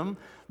fatalism.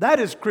 That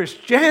is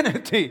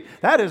Christianity.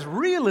 That is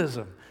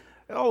realism.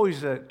 It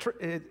always,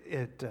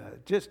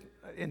 just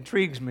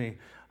intrigues me.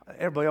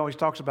 Everybody always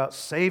talks about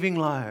saving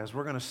lives.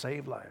 We're going to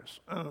save lives.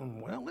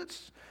 Well,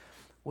 let's,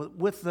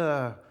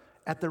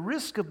 at the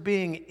risk of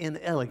being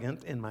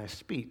inelegant in my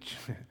speech,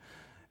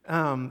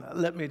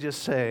 let me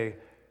just say,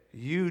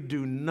 you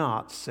do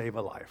not save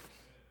a life.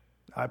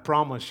 I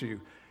promise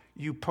you.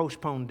 You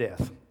postpone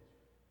death.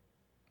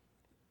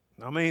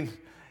 I mean,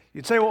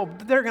 you'd say, well,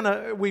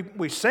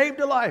 we saved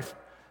a life.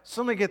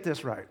 So let me get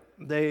this right.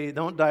 They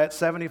don't die at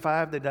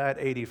 75, they die at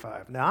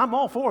 85. Now, I'm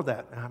all for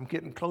that. I'm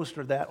getting closer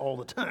to that all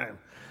the time.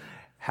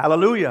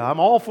 Hallelujah. I'm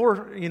all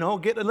for, getting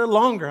a little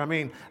longer. I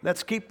mean,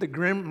 let's keep the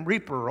Grim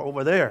Reaper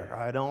over there.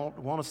 I don't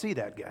want to see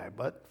that guy.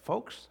 But,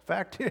 folks,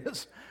 fact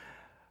is,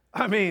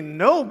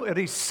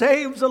 nobody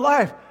saves a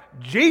life.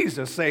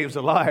 Jesus saves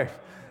a life.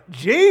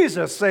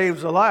 Jesus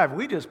saves a life.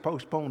 We just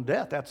postpone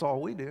death. That's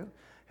all we do.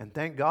 And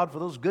thank God for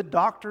those good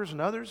doctors and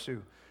others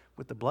who,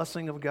 with the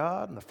blessing of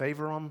God and the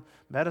favor on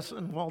medicine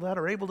and all that,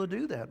 are able to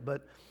do that.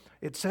 But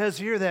it says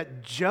here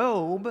that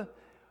Job,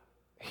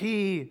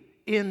 he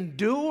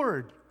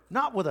endured,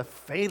 not with a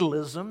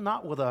fatalism,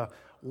 not with a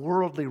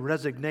worldly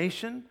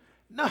resignation.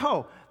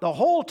 No, the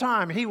whole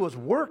time he was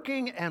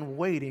working and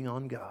waiting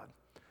on God.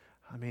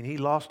 He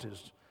lost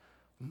his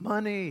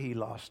money, he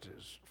lost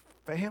his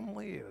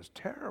family. It was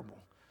terrible.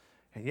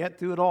 And yet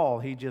through it all,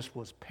 he just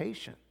was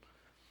patient.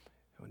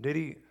 Did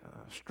he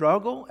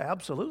struggle?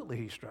 Absolutely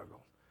he struggled.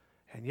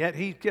 And yet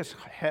he just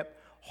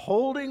kept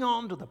holding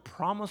on to the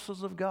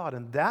promises of God.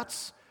 And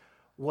that's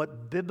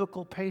what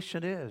biblical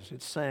patience is.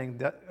 It's saying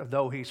that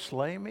though he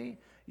slay me,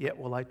 yet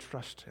will I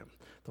trust him.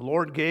 The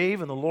Lord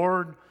gave and the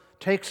Lord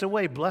takes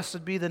away.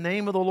 Blessed be the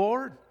name of the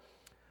Lord.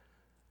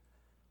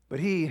 But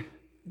he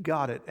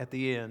got it at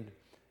the end.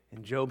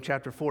 In Job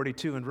chapter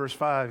 42 and verse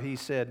 5, he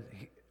said,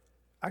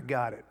 I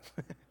got it.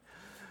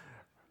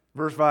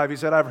 Verse 5, he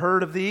said, I've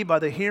heard of thee by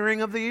the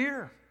hearing of the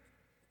ear.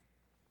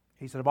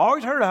 He said, I've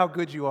always heard how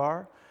good you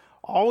are.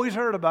 Always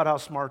heard about how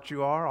smart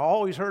you are.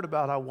 Always heard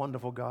about how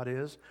wonderful God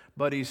is.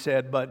 But he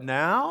said, but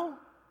now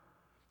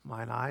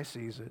mine eye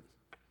sees it,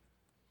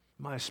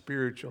 my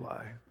spiritual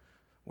eye.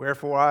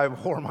 Wherefore I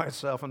abhor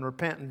myself and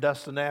repent in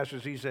dust and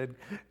ashes. He said,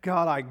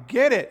 God, I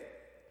get it.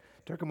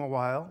 Took him a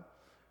while.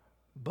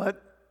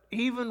 But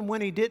even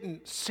when he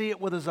didn't see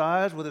it with his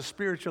eyes, with his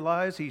spiritual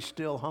eyes, he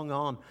still hung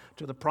on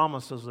to the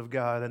promises of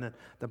God. And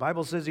the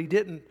Bible says he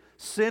didn't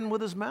sin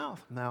with his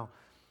mouth. Now,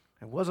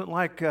 it wasn't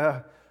like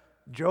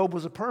Job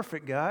was a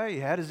perfect guy. He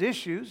had his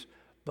issues.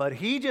 But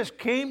he just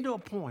came to a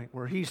point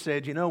where he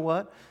said, you know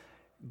what?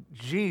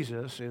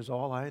 Jesus is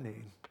all I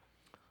need.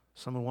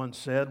 Someone once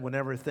said, when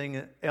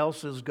everything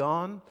else is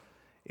gone,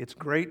 it's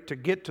great to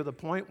get to the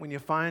point when you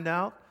find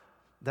out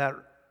that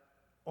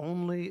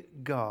only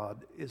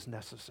God is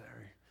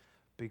necessary.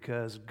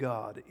 Because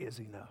God is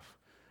enough.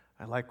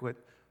 I like what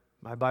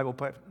my Bible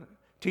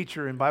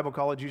teacher in Bible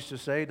college used to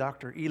say,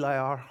 Dr.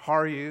 Eli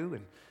Harju,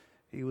 and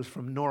he was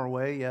from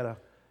Norway. He had an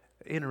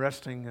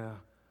interesting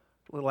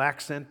little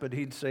accent, but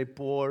he'd say,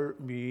 poor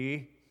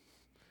me.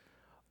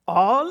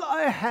 All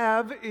I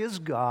have is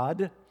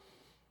God.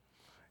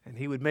 And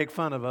he would make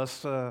fun of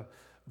us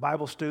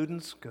Bible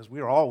students because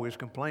we were always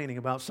complaining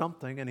about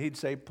something, and he'd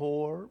say,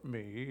 poor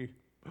me.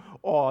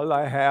 All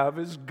I have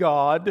is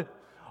God.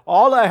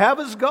 All I have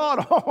is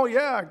God. Oh,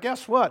 yeah,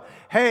 guess what?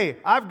 Hey,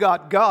 I've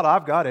got God.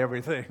 I've got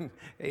everything.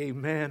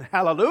 Amen.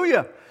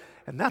 Hallelujah.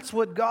 And that's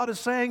what God is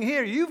saying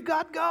here. You've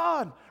got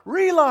God.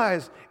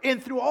 Realize,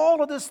 and through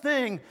all of this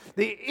thing,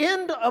 the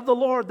end of the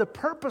Lord, the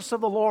purpose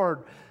of the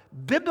Lord,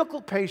 biblical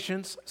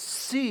patience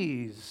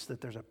sees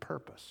that there's a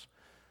purpose.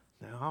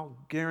 Now, I'll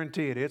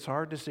guarantee it, it's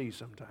hard to see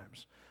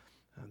sometimes.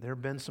 There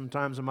have been some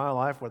times in my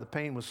life where the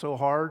pain was so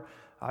hard,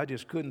 I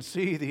just couldn't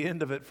see the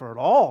end of it for it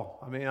all.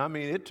 I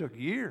mean, it took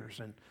years,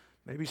 and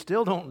maybe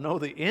still don't know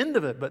the end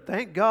of it, but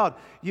thank God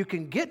you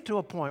can get to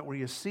a point where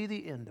you see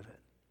the end of it.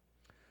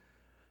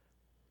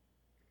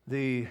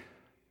 The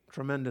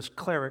tremendous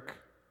cleric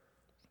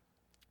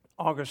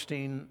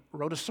Augustine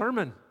wrote a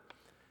sermon.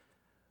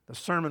 The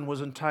sermon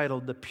was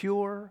entitled, The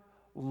Pure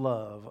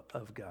Love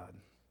of God.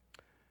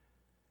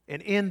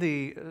 And in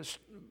the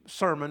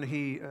sermon,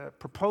 he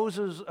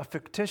proposes a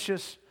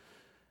fictitious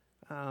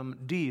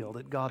deal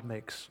that God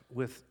makes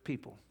with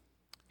people.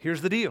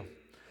 Here's the deal.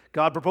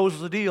 God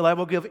proposes a deal. I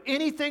will give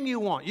anything you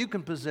want. You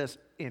can possess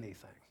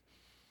anything.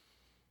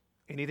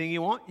 Anything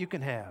you want, you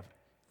can have.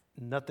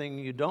 Nothing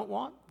you don't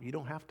want, you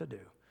don't have to do.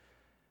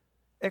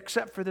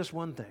 Except for this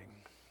one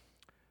thing.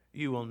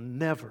 You will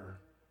never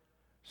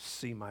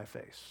see my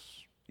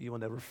face. You will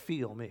never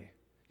feel me.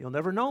 You'll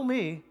never know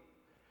me.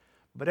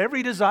 But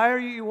every desire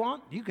you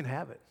want, you can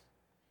have it.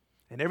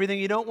 And everything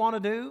you don't want to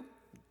do,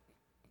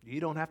 you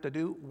don't have to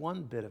do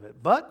one bit of it.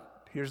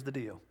 But here's the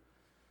deal.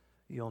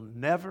 You'll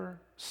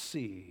never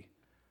see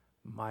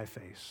my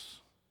face.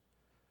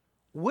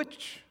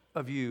 Which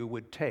of you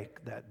would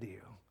take that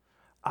deal?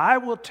 I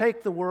will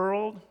take the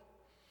world.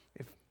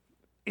 If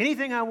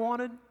anything I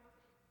wanted,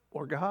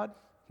 or God?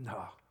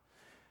 No.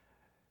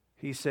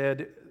 He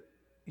said,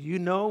 you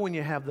know when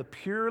you have the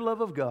pure love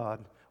of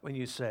God, when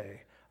you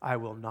say, I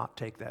will not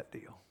take that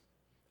deal.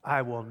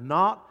 I will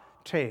not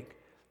take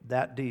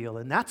that deal.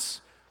 And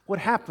that's what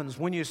happens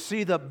when you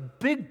see the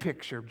big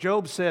picture.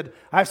 Job said,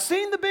 I've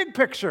seen the big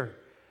picture.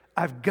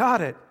 I've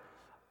got it.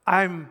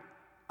 I've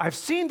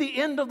seen the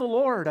end of the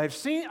Lord. I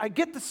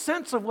get the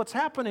sense of what's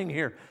happening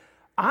here.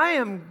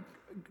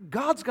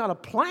 God's got a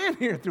plan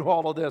here through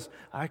all of this.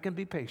 I can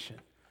be patient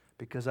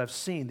because I've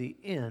seen the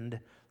end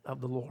of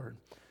the Lord.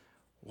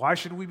 Why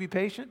should we be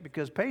patient?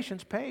 Because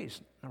patience pays.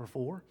 Number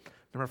 4.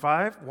 Number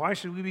 5, why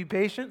should we be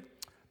patient?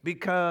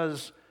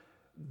 Because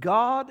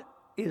God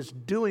is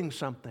doing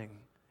something,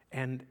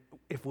 and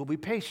if we'll be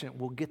patient,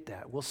 we'll get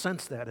that. We'll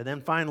sense that. And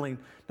then finally,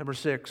 number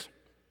 6,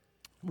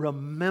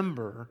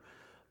 remember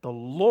the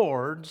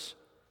Lord's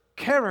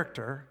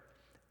character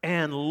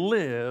and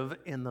live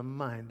in the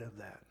mind of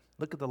that.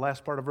 Look at the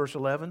last part of verse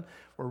 11.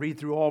 We'll read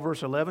through all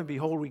verse 11.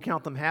 Behold, we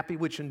count them happy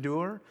which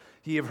endure.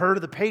 Ye have heard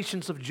of the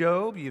patience of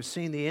Job. Ye have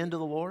seen the end of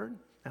the Lord.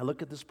 Now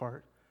look at this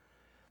part.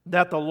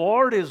 That the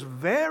Lord is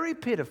very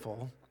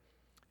pitiful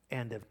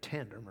and of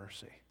tender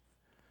mercy.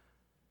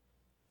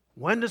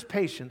 When does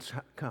patience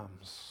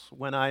comes?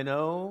 When I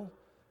know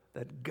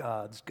that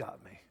God's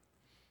got me.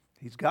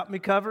 He's got me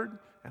covered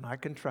and I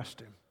can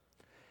trust Him.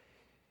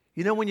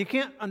 You know, when you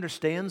can't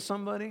understand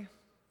somebody,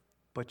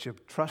 but you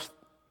trust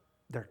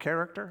their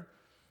character,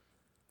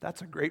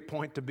 that's a great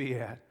point to be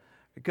at.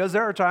 Because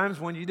there are times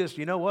when you just,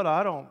 you know what,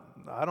 I don't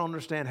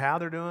understand how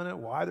they're doing it,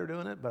 why they're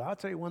doing it, but I'll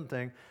tell you one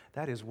thing,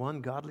 that is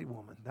one godly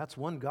woman. That's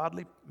one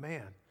godly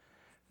man.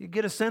 You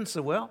get a sense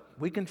of, well,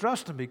 we can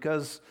trust them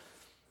because,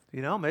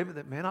 you know, maybe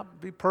they may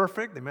not be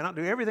perfect, they may not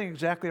do everything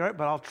exactly right,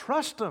 but I'll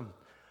trust them.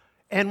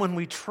 And when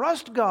we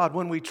trust God,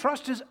 when we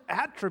trust His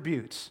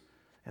attributes,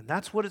 and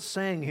that's what it's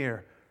saying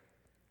here,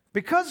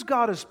 because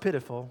God is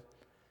pitiful,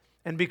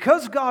 and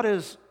because God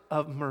is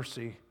of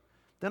mercy,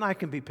 then I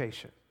can be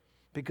patient.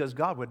 Because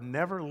God would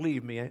never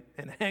leave me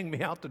and hang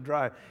me out to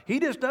dry. He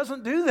just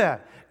doesn't do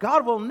that.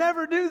 God will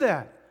never do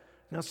that.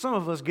 Now, some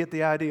of us get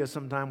the idea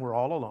sometime we're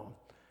all alone.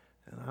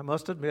 And I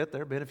must admit,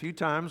 there have been a few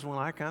times when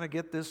I kind of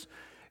get this,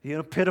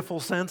 pitiful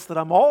sense that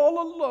I'm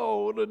all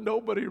alone and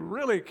nobody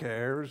really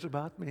cares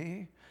about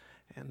me.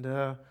 And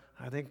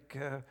I think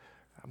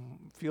I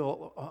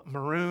feel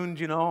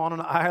marooned, on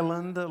an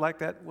island like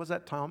that. Was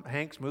that Tom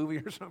Hanks movie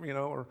or something,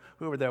 or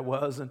whoever that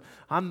was? And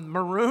I'm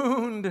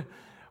marooned.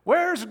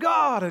 Where's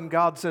God? And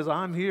God says,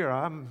 I'm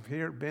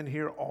here, been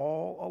here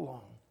all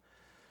along.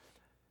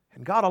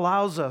 And God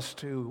allows us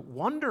to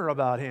wonder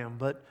about Him,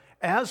 but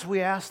as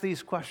we ask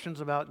these questions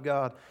about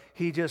God,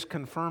 He just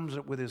confirms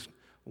it with His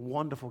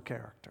wonderful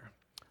character.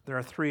 There are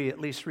at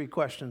least three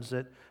questions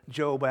that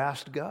Job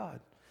asked God.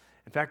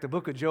 In fact, the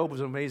book of Job is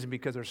amazing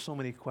because there's so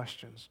many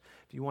questions.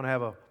 If you want to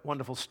have a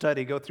wonderful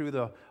study, go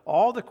through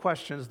all the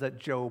questions that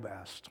Job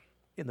asked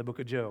in the book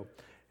of Job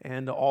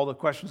and all the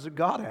questions that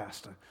God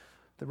asked.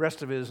 The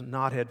rest of his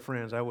knothead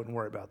friends, I wouldn't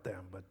worry about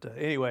them. But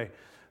anyway,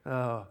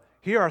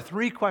 here are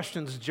three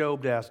questions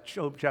Job asked.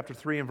 Job chapter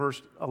 3 and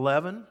verse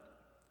 11.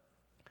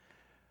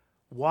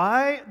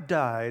 Why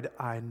died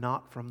I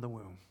not from the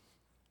womb?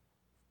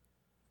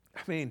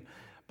 I mean,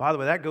 by the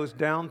way, that goes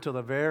down to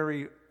the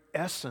very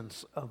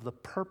essence of the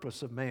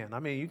purpose of man. I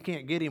mean, you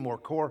can't get any more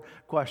core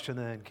question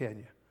than that, can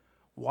you?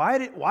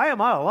 Why am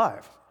I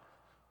alive?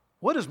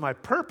 What is my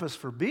purpose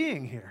for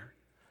being here?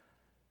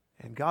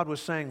 And God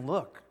was saying,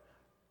 look,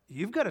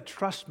 you've got to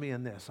trust me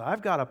in this.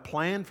 I've got a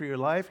plan for your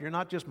life. You're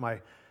not just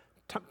my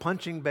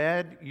punching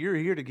bag. You're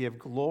here to give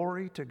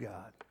glory to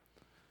God.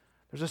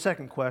 There's a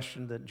second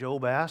question that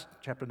Job asked,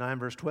 chapter 9,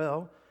 verse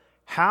 12.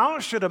 How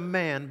should a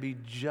man be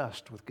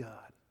just with God?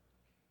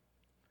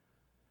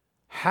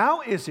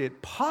 How is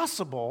it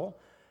possible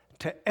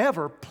to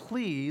ever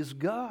please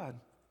God?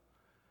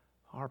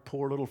 Our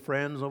poor little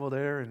friends over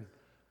there in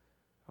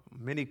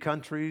many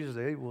countries,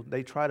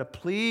 they try to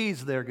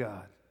please their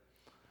God.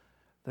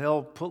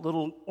 They'll put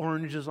little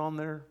oranges on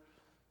their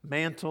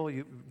mantle.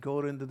 You go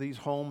into these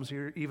homes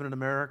here, even in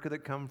America,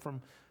 that come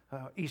from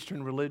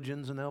Eastern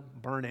religions, and they'll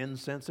burn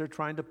incense. They're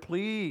trying to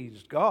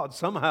please God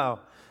somehow.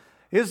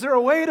 Is there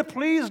a way to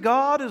please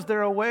God? Is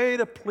there a way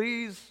to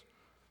please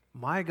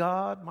my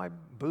God, my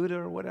Buddha,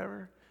 or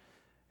whatever?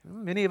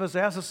 Many of us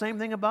ask the same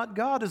thing about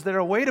God. Is there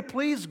a way to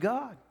please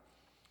God?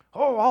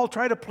 Oh, I'll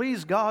try to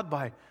please God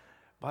by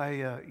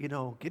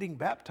getting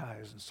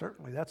baptized, and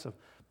certainly that's a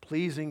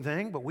pleasing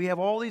thing, but we have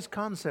all these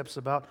concepts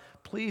about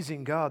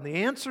pleasing God. And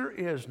the answer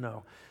is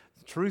no.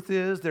 The truth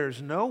is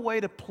there's no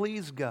way to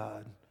please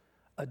God,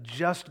 a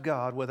just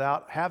God,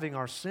 without having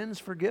our sins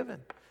forgiven,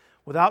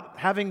 without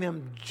having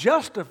them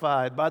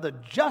justified by the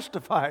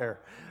justifier,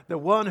 the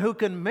one who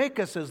can make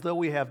us as though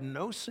we have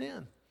no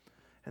sin.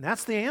 And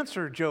that's the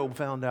answer Job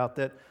found out,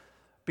 that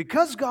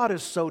because God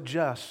is so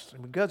just,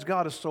 and because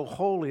God is so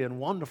holy and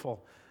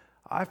wonderful,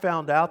 I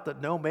found out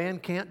that no man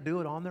can't do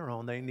it on their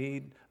own. They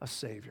need a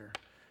Savior.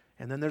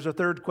 And then there's a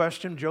third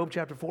question, Job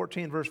chapter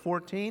 14, verse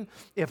 14.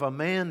 If a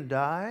man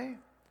die,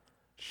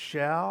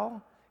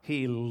 shall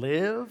he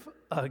live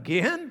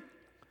again?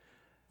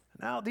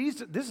 Now,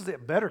 this is a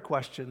better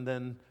question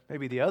than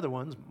maybe the other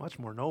ones, much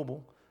more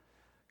noble.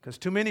 Because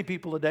too many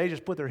people today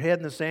just put their head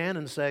in the sand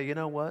and say, you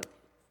know what?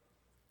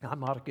 I'm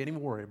not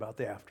getting worried about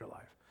the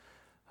afterlife.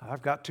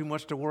 I've got too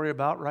much to worry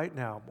about right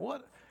now.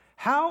 What?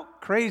 How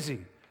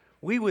crazy.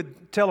 We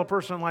would tell a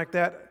person like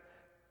that,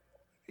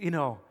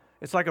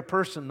 it's like a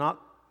person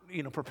not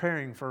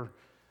preparing for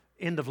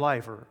end of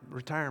life or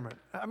retirement.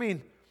 I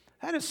mean,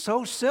 that is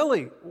so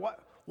silly.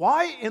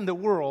 Why in the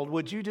world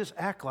would you just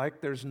act like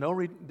there's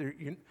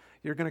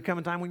you're going to come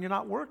a time when you're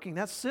not working?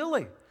 That's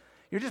silly.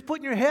 You're just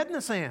putting your head in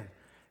the sand.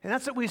 And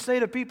that's what we say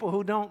to people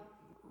who don't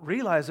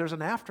realize there's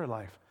an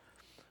afterlife.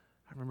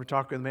 I remember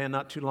talking with a man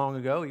not too long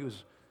ago. He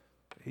was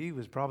he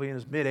was probably in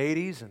his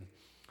mid-80s, and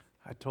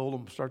I told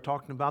him, start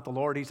talking about the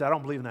Lord. He said, I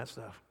don't believe in that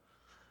stuff.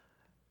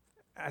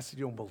 I said,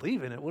 you don't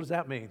believe in it? What does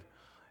that mean?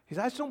 He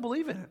said, I just don't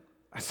believe in it.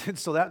 I said,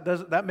 so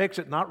that makes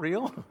it not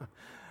real?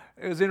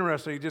 It was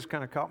interesting. He just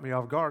kind of caught me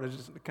off guard.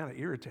 It kind of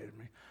irritated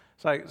me.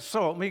 It's like,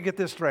 so let me get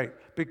this straight.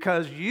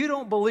 Because you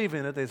don't believe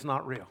in it, it's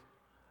not real.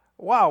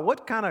 Wow,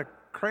 what kind of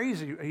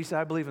crazy? He said,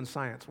 I believe in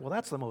science. Well,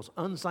 that's the most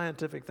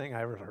unscientific thing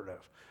I ever heard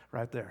of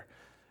right there.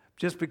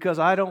 Just because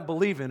I don't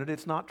believe in it,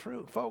 it's not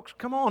true. Folks,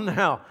 come on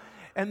now.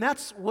 And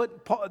that's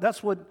what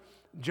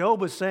Job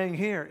was saying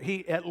here.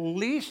 He at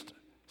least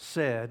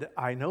said,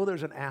 I know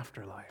there's an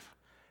afterlife,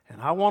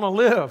 and I want to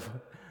live.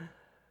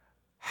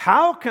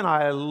 How can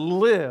I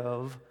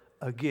live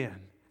again?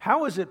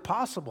 How is it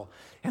possible?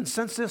 And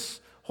since this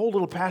whole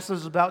little passage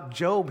is about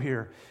Job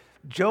here,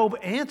 Job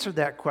answered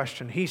that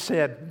question. He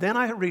said, then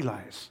I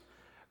realize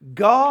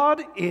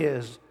God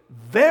is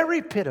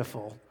very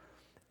pitiful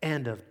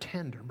and of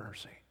tender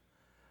mercy.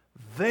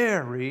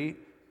 Very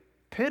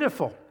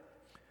pitiful.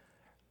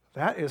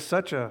 That is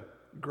such a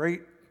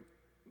great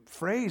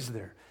phrase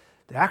there.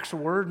 The actual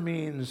word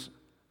means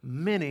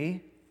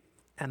many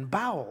and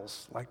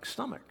bowels, like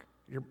stomach,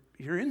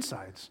 your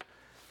insides.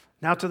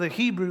 Now, in the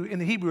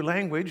Hebrew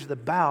language, the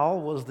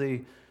bowel was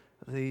the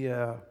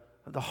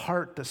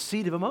heart, the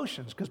seat of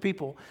emotions. Because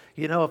people,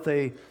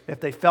 if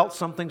they felt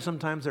something,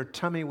 sometimes their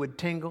tummy would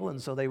tingle,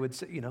 and so they would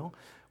say,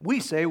 we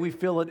say we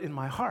feel it in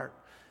my heart.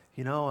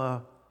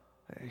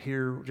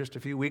 Here just a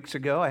few weeks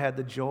ago, I had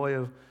the joy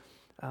of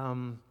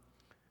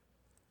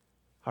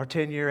our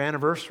 10-year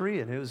anniversary,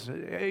 and it was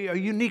a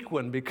unique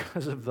one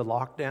because of the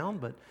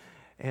lockdown.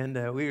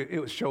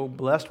 It was so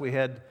blessed. We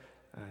had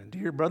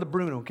dear brother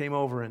Bruno came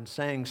over and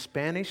sang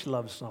Spanish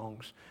love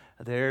songs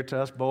there to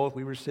us both.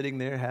 We were sitting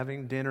there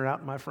having dinner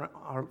out in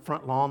our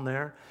front lawn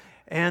there,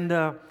 and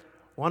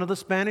one of the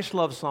Spanish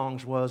love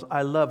songs was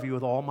 "I love you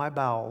with all my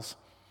bowels."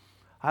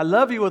 I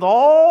love you with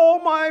all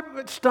my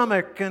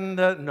stomach, and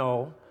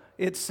no,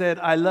 it said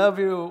I love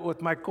you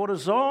with my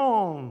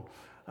corazón.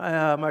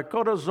 My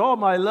corazón,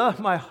 my love,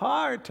 my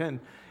heart.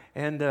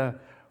 And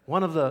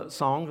one of the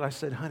songs, I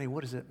said, honey,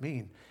 what does it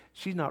mean?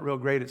 She's not real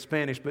great at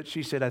Spanish, but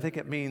she said, I think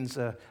it means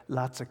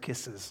lots of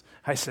kisses.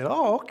 I said,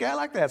 oh, okay, I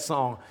like that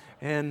song.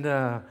 And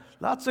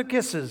lots of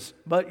kisses.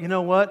 But you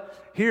know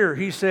what? Here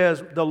he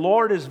says, the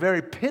Lord is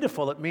very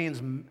pitiful. It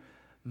means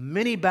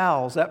many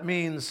bowels. That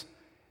means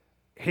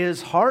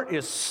his heart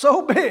is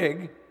so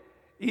big,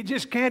 you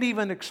just can't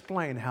even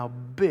explain how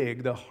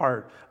big the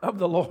heart of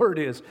the Lord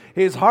is.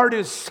 His heart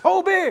is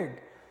so big,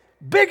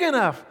 big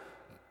enough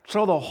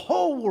so the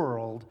whole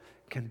world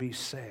can be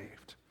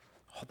saved.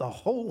 The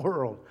whole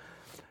world.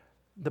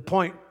 The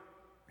point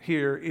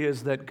here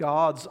is that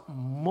God's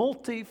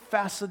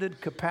multifaceted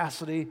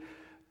capacity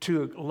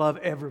to love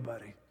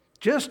everybody.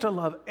 Just to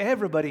love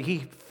everybody, he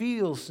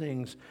feels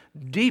things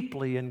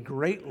deeply and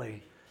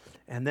greatly.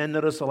 And then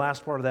notice the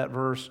last part of that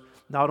verse.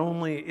 Not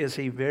only is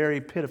he very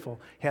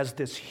pitiful, he has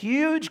this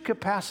huge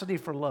capacity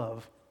for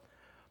love,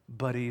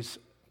 but he's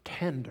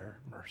tender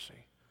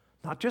mercy.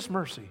 Not just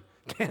mercy,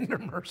 tender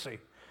mercy.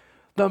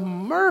 The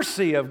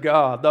mercy of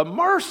God, the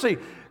mercy,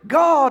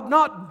 God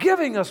not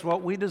giving us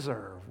what we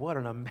deserve. What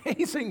an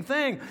amazing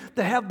thing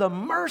to have the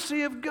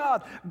mercy of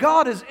God.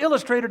 God has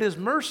illustrated his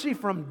mercy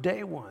from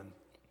day one.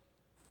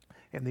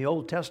 In the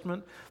Old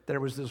Testament, there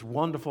was this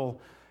wonderful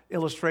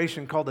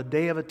illustration called the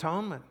Day of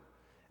Atonement.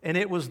 And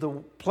it was the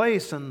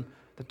place and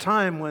the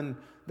time when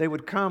they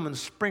would come and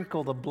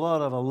sprinkle the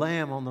blood of a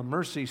lamb on the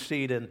mercy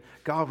seat, and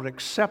God would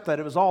accept that.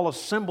 It was all a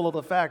symbol of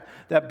the fact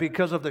that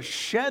because of the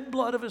shed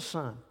blood of his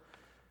Son,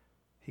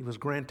 he was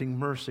granting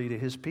mercy to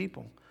his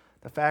people.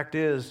 The fact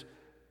is,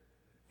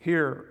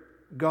 here,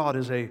 God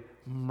is a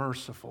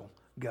merciful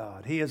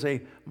God. He is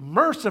a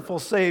merciful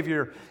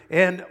Savior,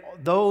 and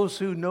those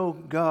who know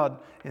God,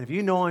 and if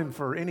you know him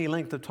for any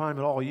length of time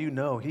at all, you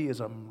know he is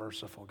a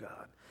merciful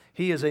God.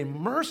 He is a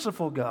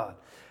merciful God.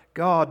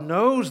 God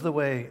knows the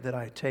way that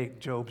I take,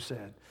 Job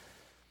said.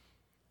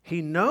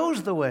 He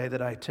knows the way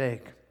that I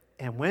take,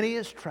 and when he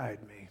has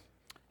tried me,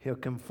 he'll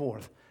come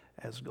forth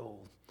as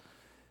gold.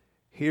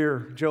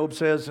 Here, Job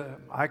says,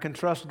 I can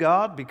trust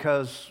God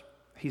because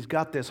he's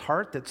got this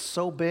heart that's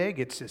so big,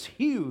 it's this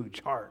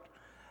huge heart.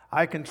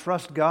 I can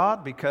trust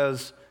God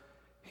because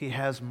he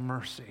has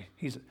mercy.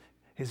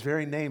 His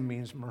very name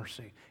means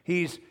mercy.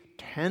 He's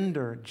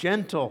tender,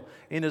 gentle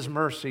in his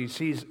mercies.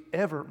 He's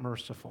ever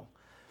merciful.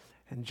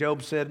 And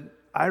Job said,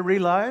 I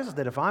realize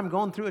that if I'm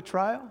going through a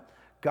trial,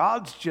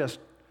 God's just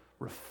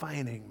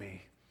refining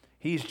me.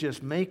 He's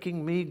just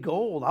making me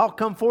gold. I'll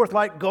come forth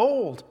like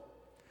gold.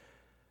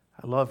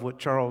 I love what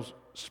Charles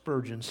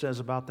Spurgeon says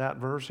about that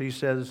verse. He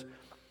says,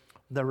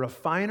 the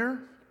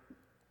refiner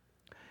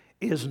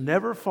is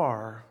never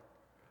far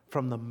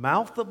from the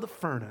mouth of the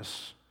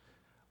furnace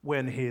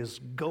when his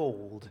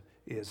gold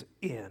is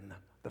in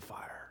the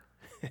fire.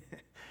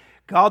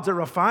 God's a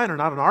refiner,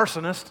 not an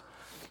arsonist.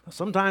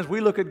 Sometimes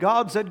we look at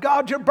God and said,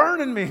 God, you're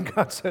burning me. And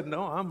God said,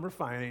 no, I'm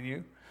refining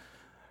you.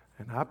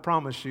 And I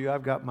promise you,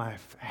 I've got my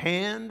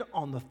hand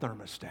on the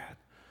thermostat.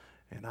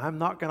 And I'm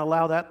not going to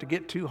allow that to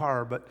get too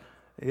hard, but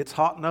it's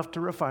hot enough to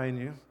refine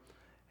you.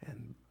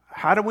 And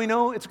how do we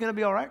know it's going to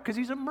be all right? Because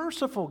He's a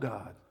merciful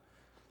God.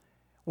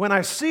 When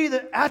I see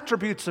the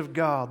attributes of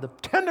God, the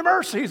tender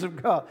mercies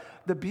of God,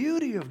 the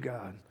beauty of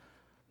God,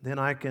 then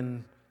I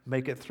can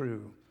make it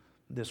through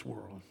this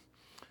world.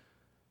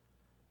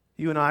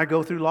 You and I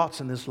go through lots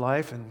in this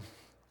life, and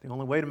the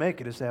only way to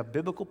make it is to have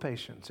biblical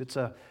patience. It's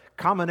a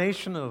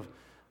combination of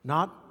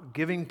not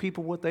giving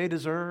people what they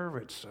deserve.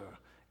 It's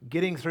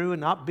getting through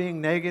and not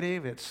being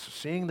negative. It's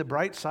seeing the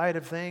bright side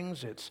of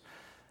things. It's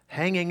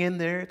hanging in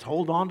there. It's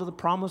hold on to the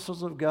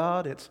promises of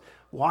God. It's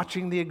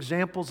watching the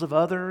examples of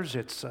others.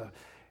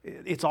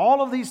 It's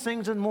all of these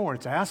things and more.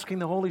 It's asking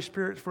the Holy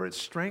Spirit for its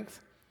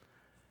strength.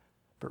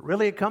 But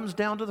really it comes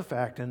down to the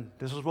fact, and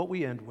this is what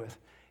we end with,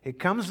 it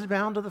comes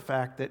down to the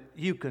fact that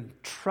you can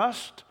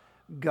trust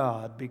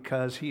God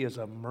because He is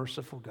a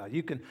merciful God.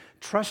 You can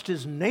trust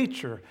His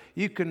nature.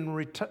 We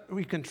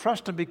can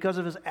trust Him because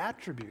of His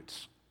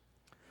attributes.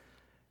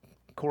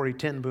 Corrie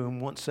ten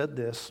Boom once said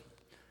this.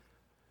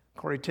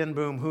 Corrie ten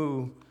Boom,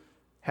 who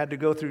had to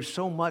go through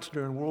so much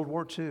during World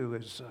War II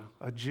as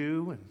a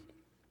Jew, and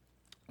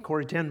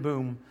Corrie ten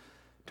Boom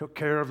took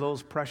care of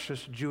those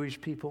precious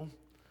Jewish people,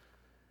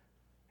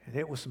 and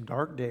it was some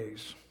dark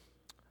days.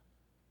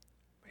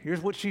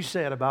 Here's what she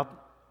said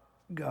about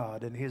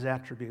God and His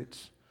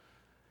attributes.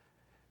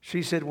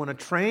 She said, when a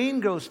train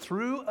goes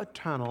through a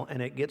tunnel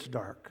and it gets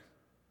dark,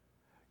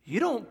 you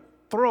don't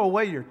throw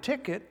away your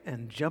ticket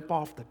and jump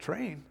off the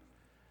train.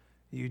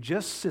 You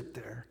just sit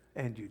there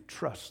and you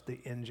trust the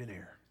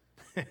engineer.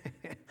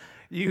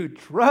 You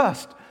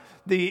trust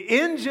the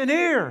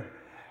engineer.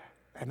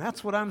 And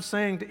that's what I'm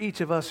saying to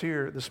each of us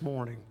here this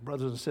morning,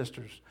 brothers and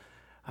sisters.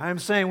 I'm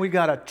saying we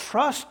got to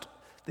trust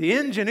the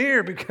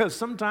engineer, because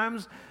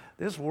sometimes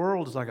this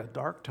world is like a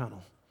dark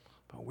tunnel.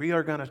 But we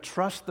are going to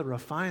trust the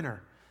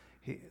refiner.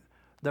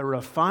 The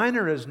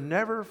refiner is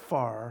never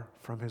far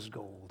from his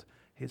gold.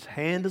 His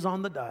hand is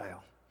on the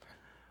dial.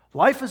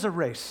 Life is a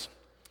race,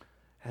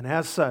 and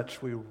as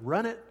such, we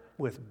run it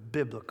with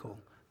biblical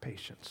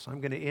patience. I'm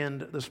going to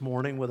end this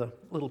morning with a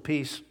little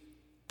piece.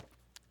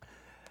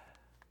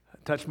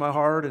 Touch my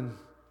heart, and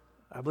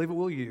I believe it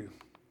will you.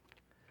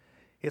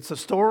 It's a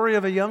story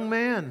of a young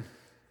man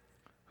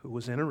who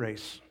was in a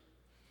race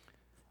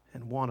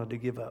and wanted to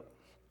give up.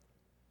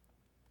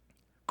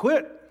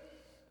 Quit.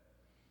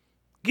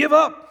 Give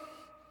up.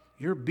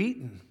 You're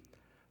beaten,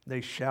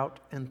 they shout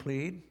and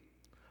plead.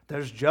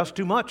 There's just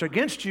too much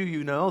against you,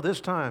 you know.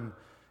 This time,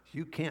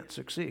 you can't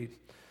succeed.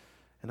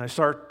 And I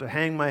start to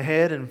hang my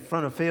head in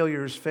front of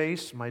failure's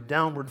face. My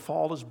downward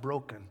fall is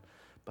broken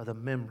by the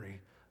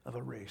memory of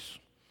a race.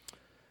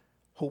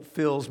 Hope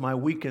fills my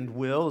weakened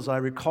will as I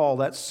recall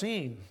that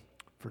scene.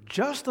 For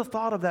just the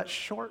thought of that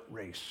short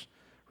race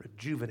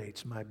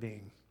rejuvenates my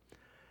being.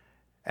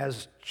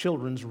 As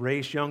children's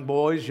race, young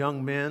boys,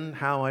 young men,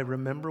 how I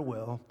remember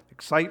well.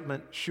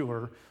 Excitement,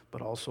 sure,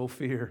 but also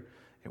fear.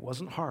 It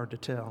wasn't hard to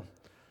tell.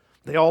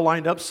 They all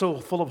lined up so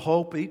full of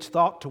hope, each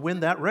thought to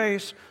win that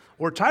race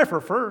or tie for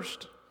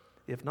first.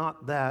 If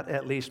not that,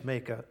 at least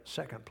make a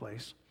second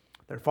place.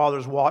 Their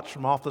fathers watched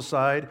from off the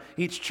side,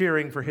 each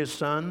cheering for his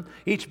son.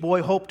 Each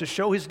boy hoped to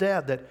show his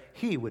dad that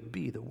he would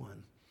be the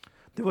one.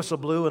 The whistle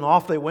blew, and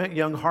off they went,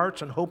 young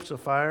hearts and hopes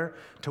afire.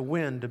 To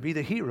win, to be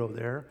the hero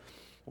there,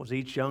 was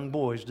each young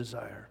boy's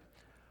desire.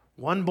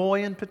 One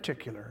boy in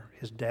particular,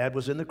 his dad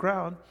was in the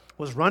crowd,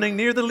 was running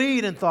near the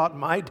lead and thought,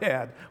 my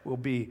dad will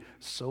be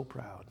so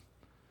proud.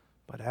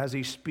 But as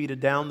he speeded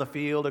down the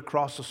field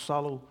across a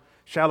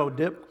shallow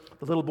dip,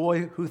 the little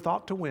boy who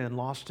thought to win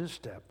lost his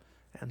step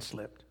and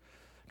slipped.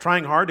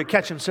 Trying hard to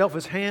catch himself,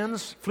 his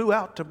hands flew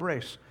out to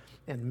brace,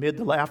 and mid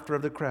the laughter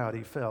of the crowd,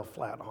 he fell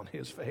flat on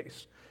his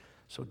face.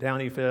 So down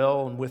he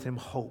fell, and with him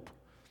hope.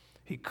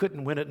 He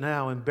couldn't win it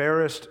now.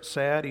 Embarrassed,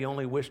 sad, he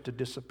only wished to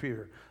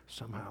disappear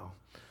somehow.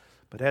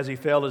 But as he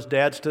fell, his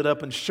dad stood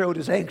up and showed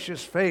his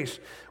anxious face,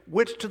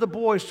 which to the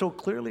boy so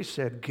clearly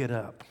said, get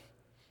up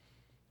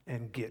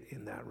and get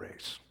in that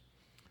race.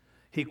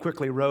 He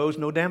quickly rose,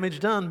 no damage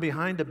done,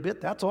 behind a bit,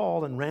 that's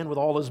all, and ran with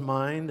all his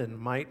mind and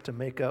might to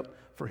make up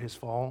for his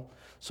fall.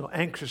 So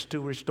anxious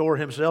to restore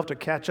himself, to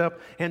catch up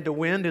and to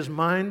win, his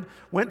mind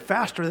went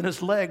faster than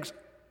his legs,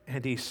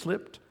 and he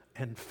slipped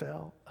and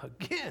fell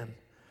again.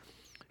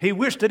 He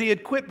wished that he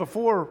had quit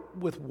before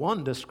with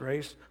one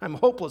disgrace. I'm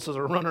hopeless as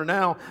a runner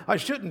now. I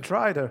shouldn't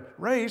try to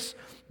race.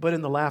 But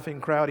in the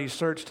laughing crowd he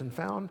searched and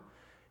found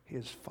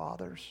his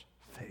father's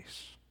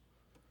face.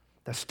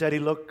 The steady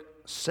look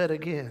said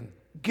again,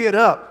 get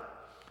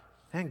up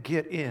and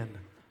get in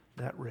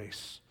that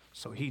race.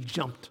 So he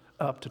jumped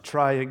up to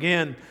try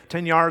again,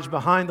 10 yards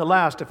behind the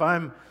last. If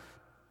I'm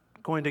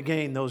going to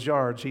gain those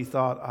yards, he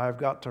thought, I've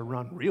got to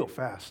run real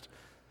fast.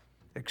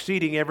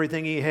 Exceeding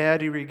everything he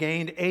had, he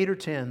regained 8 or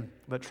 10,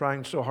 but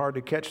trying so hard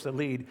to catch the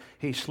lead,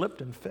 he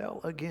slipped and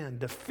fell again.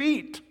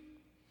 Defeat!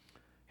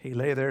 He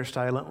lay there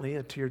silently,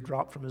 a tear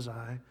dropped from his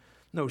eye.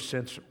 No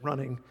sense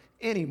running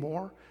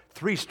anymore.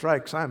 3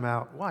 strikes, I'm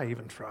out. Why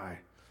even try?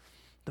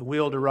 The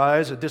will to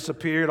rise had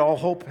disappeared. All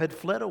hope had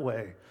fled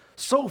away.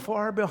 So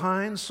far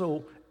behind,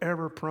 so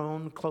ever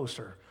prone,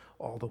 closer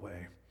all the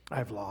way.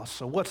 I've lost.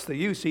 So what's the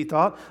use, he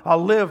thought.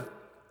 I'll live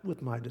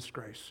with my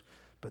disgrace.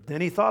 But then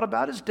he thought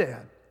about his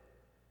dad,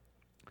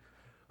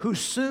 who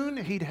soon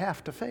he'd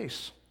have to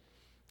face.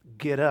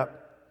 Get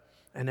up.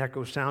 An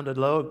echo sounded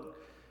low.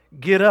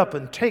 Get up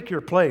and take your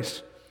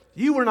place.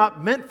 You were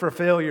not meant for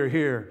failure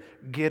here.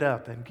 Get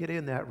up and get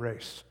in that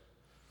race.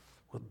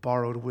 With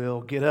borrowed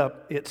will, get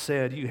up, it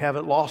said, you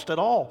haven't lost at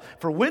all.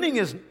 For winning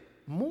is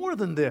more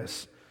than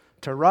this,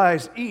 to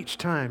rise each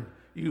time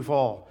you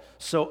fall.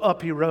 So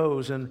up he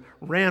rose and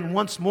ran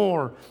once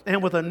more,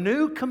 and with a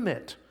new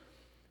commit,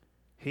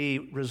 he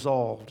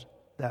resolved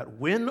that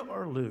win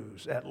or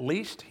lose, at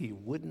least he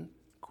wouldn't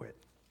quit.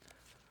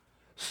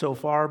 So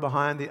far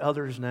behind the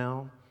others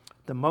now,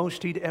 the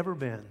most he'd ever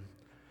been.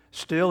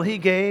 Still he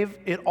gave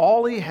it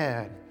all he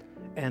had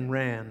and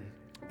ran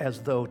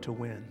as though to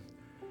win.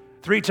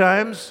 3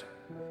 times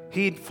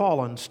he'd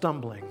fallen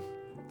stumbling.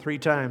 3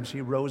 times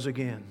he rose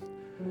again.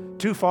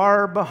 Too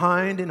far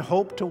behind in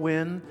hope to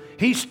win,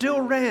 he still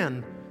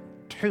ran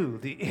to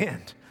the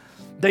end.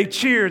 They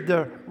cheered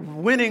the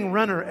winning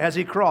runner as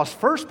he crossed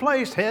first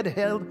place, head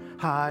held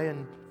high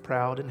and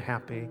proud and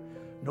happy.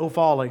 No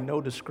falling, no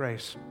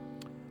disgrace.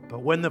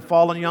 But when the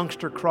fallen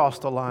youngster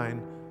crossed the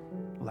line,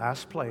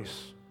 last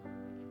place,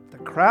 the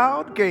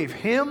crowd gave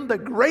him the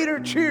greater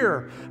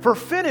cheer for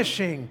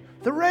finishing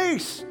the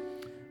race.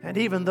 And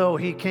even though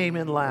he came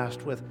in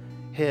last with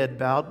head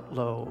bowed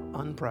low,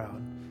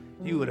 unproud,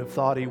 you would have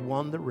thought he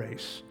won the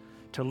race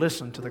to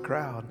listen to the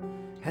crowd.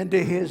 And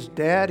to his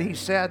dad he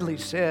sadly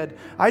said,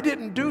 I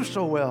didn't do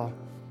so well.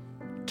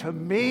 To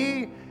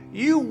me,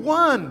 you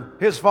won,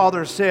 his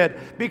father said,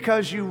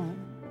 because you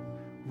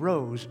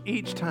rose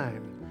each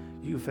time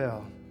you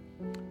fell.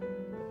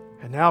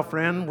 And now,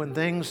 friend, when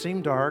things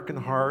seem dark and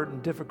hard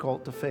and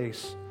difficult to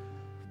face,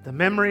 the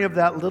memory of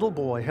that little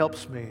boy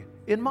helps me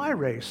in my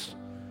race.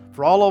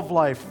 For all of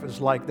life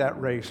is like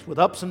that race, with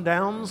ups and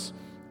downs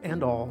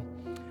and all.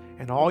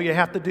 And all you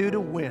have to do to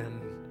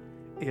win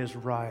is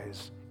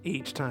rise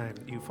each time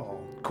you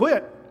fall.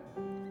 Quit.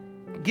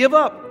 Give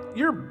up.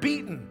 You're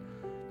beaten.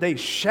 They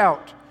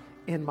shout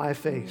in my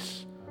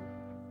face.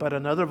 But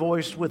another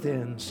voice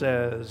within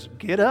says,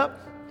 get up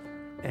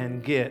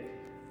and get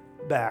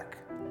back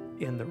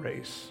in the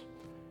race.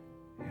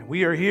 And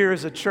we are here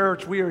as a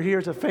church. We are here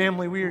as a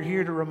family. We are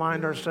here to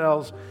remind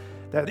ourselves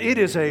that it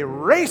is a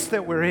race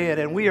that we're in,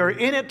 and we are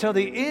in it till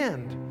the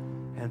end.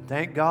 And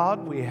thank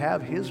God we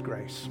have His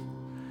grace.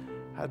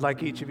 I'd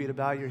like each of you to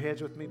bow your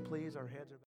heads with me, please. Our heads are